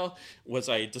Carlyle? Was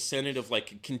I a descendant of,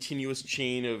 like, a continuous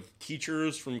chain of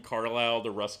teachers from Carlyle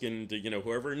to Ruskin to,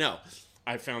 whoever? No.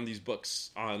 I found these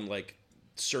books on, like,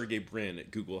 Sergey Brin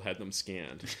at Google had them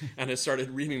scanned. And I started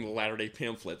reading the Latter-day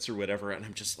Pamphlets or whatever, and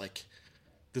I'm just like,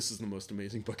 this is the most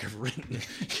amazing book ever written,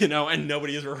 and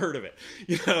nobody has ever heard of it,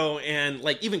 and,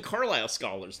 like, even Carlyle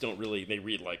scholars don't really, they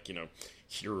read, like,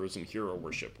 heroes and hero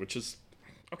worship, which is,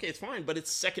 okay, it's fine, but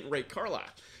it's second-rate Carlyle.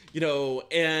 You know,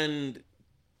 and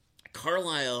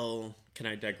Carlyle... Can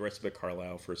I digress about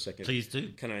Carlyle for a second? Please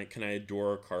do. Can I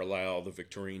adore Carlyle, the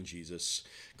Victorian Jesus?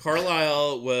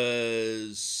 Carlyle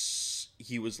was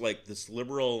like this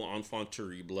liberal enfant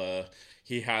terrible.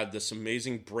 He had this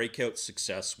amazing breakout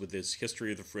success with his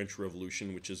History of the French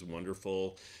Revolution, which is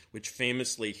wonderful, which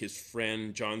famously his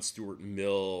friend John Stuart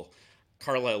Mill,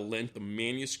 Carlyle lent the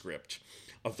manuscript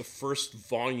of the first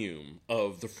volume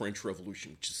of the French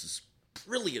Revolution, which is this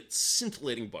brilliant,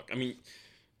 scintillating book. I mean,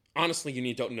 honestly, you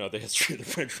need to know the history of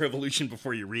the French Revolution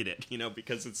before you read it, you know,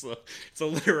 because it's a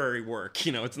literary work.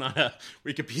 You know, it's not a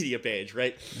Wikipedia page,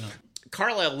 right? Yeah.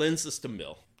 Carlyle lends this to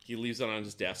Mill. He leaves it on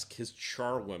his desk. His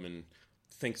charwoman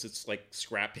thinks it's like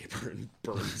scrap paper and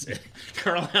burns it.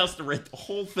 Carlyle has to write the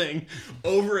whole thing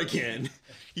over again.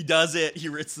 He does it. He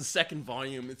writes the second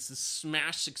volume. It's a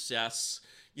smash success.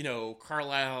 You know,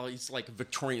 Carlyle, he's like a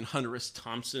Victorian Hunter S.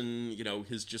 Thompson. You know,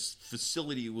 his just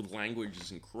facility with language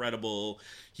is incredible.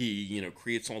 He, you know,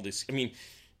 creates all this. I mean,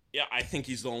 yeah, I think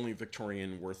he's the only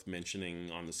Victorian worth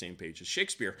mentioning on the same page as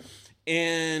Shakespeare.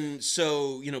 And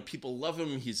so, you know, people love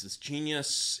him. He's this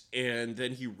genius. And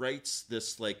then he writes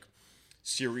this, like,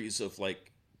 series of,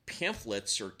 like,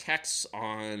 pamphlets or texts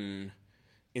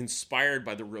inspired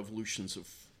by the revolutions of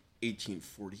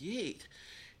 1848.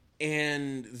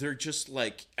 And they're just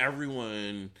like,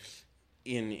 everyone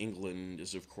in England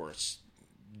is, of course,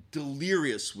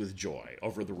 delirious with joy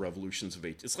over the revolutions of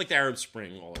 18. It's like the Arab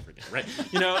Spring all over again, right?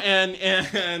 You know,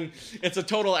 and it's a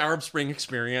total Arab Spring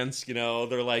experience. You know,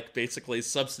 they're like basically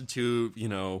substitute, you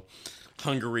know,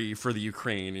 Hungary for the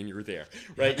Ukraine, and you're there,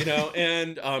 right? You know,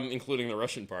 and including the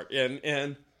Russian part.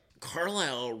 And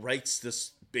Carlyle writes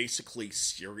this basically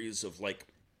series of like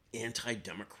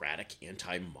anti-democratic,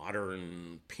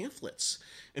 anti-modern pamphlets,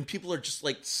 and people are just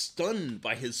like stunned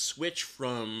by his switch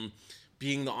from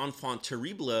being the enfant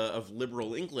terrible of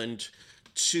liberal England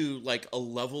to like a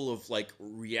level of like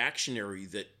reactionary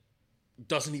that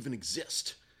doesn't even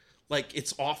exist. Like,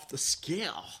 it's off the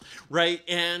scale, right?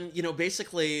 And, you know,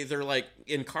 basically they're like,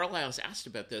 and Carlyle's asked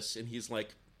about this, and he's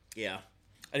like, yeah,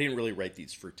 I didn't really write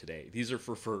these for today. These are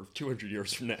for 200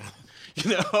 years from now,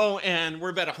 you know, and we're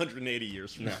about 180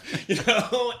 years from now, you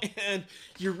know, and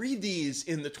you read these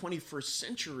in the 21st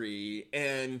century,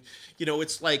 and, you know,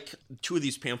 it's like two of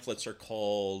these pamphlets are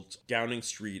called Downing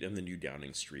Street and the New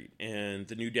Downing Street, and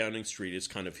the New Downing Street is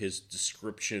kind of his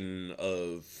description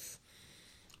of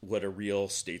what a real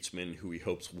statesman, who he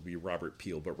hopes will be Robert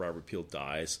Peel, but Robert Peel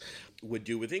dies, would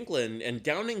do with England. And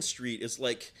Downing Street is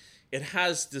like, it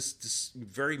has this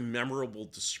very memorable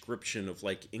description of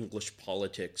like English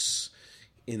politics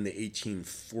in the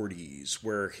 1840s,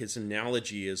 where his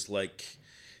analogy is like,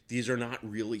 these are not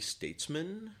really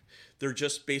statesmen. They're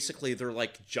just basically, they're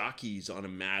like jockeys on a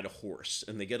mad horse,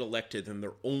 and they get elected, and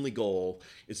their only goal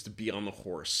is to be on the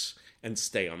horse and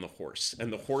stay on the horse.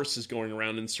 And the horse is going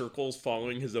around in circles,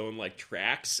 following his own like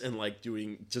tracks and like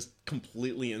doing just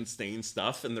completely insane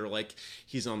stuff. And they're like,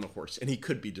 he's on the horse. And he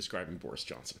could be describing Boris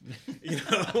Johnson, you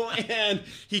know, and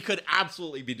he could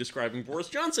absolutely be describing Boris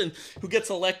Johnson, who gets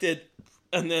elected,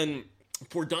 and then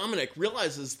poor Dominic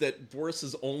realizes that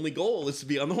Boris's only goal is to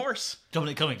be on the horse.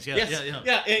 Dominic Cummings, yeah.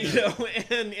 And, you know,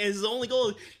 and his only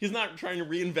goal, he's not trying to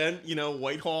reinvent, you know,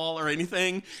 Whitehall or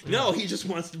anything. No, he just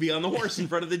wants to be on the horse in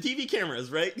front of the TV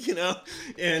cameras, right? You know,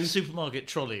 and supermarket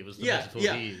trolley was the metaphor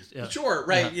he used. Yeah. Sure,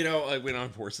 right? You know, we don't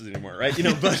have horses anymore, right? You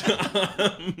know, but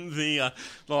the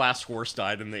last horse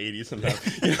died in the 80s sometime.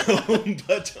 You know,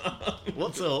 but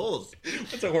what's a horse?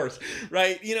 What's a horse,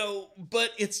 right? You know, but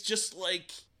it's just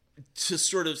like, to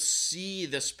sort of see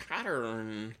this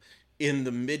pattern in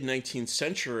the mid-19th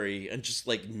century and just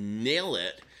like nail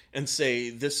it and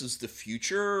say this is the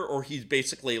future, or he's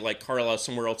basically like Carlyle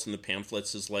somewhere else in the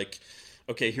pamphlets is like,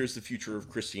 okay, here's the future of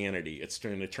Christianity. It's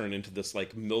going to turn into this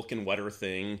like milk and water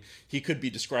thing. He could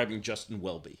be describing Justin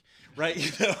Welby, right?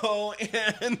 You know,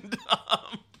 and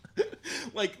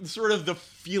like sort of the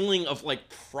feeling of like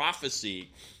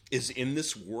prophecy is in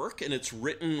this work, and it's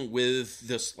written with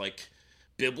this like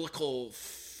biblical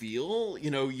feel.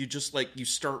 You know, you just like, you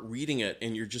start reading it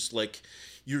and you're just like,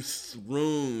 you're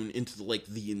thrown into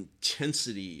the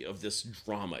intensity of this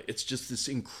drama. It's just this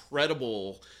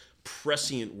incredible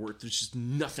prescient work. There's just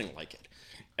nothing like it.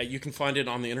 You can find it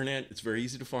on the internet. It's very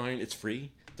easy to find. It's free.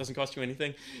 It doesn't cost you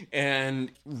anything. And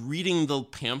reading the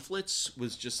pamphlets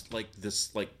was just like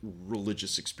this like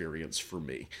religious experience for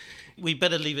me. We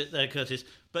better leave it there, Curtis.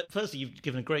 But firstly, you've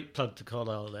given a great plug to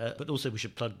Carlyle there, but also we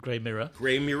should plug Grey Mirror.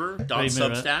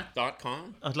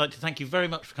 GreyMirror.substack.com. I'd like to thank you very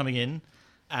much for coming in.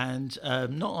 and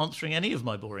not answering any of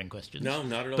my boring questions. No,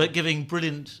 not at all. But giving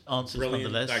brilliant answers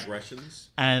Brilliant nonetheless. digressions.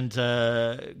 And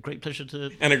great pleasure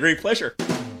to... And a great pleasure.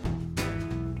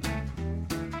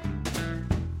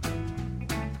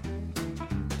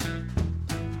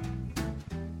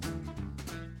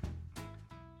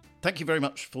 Thank you very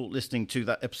much for listening to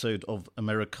that episode of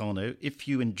Americano. If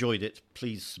you enjoyed it,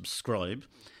 please subscribe.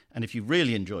 And if you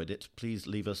really enjoyed it, please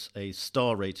leave us a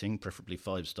star rating, preferably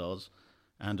 5 stars,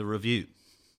 and a review.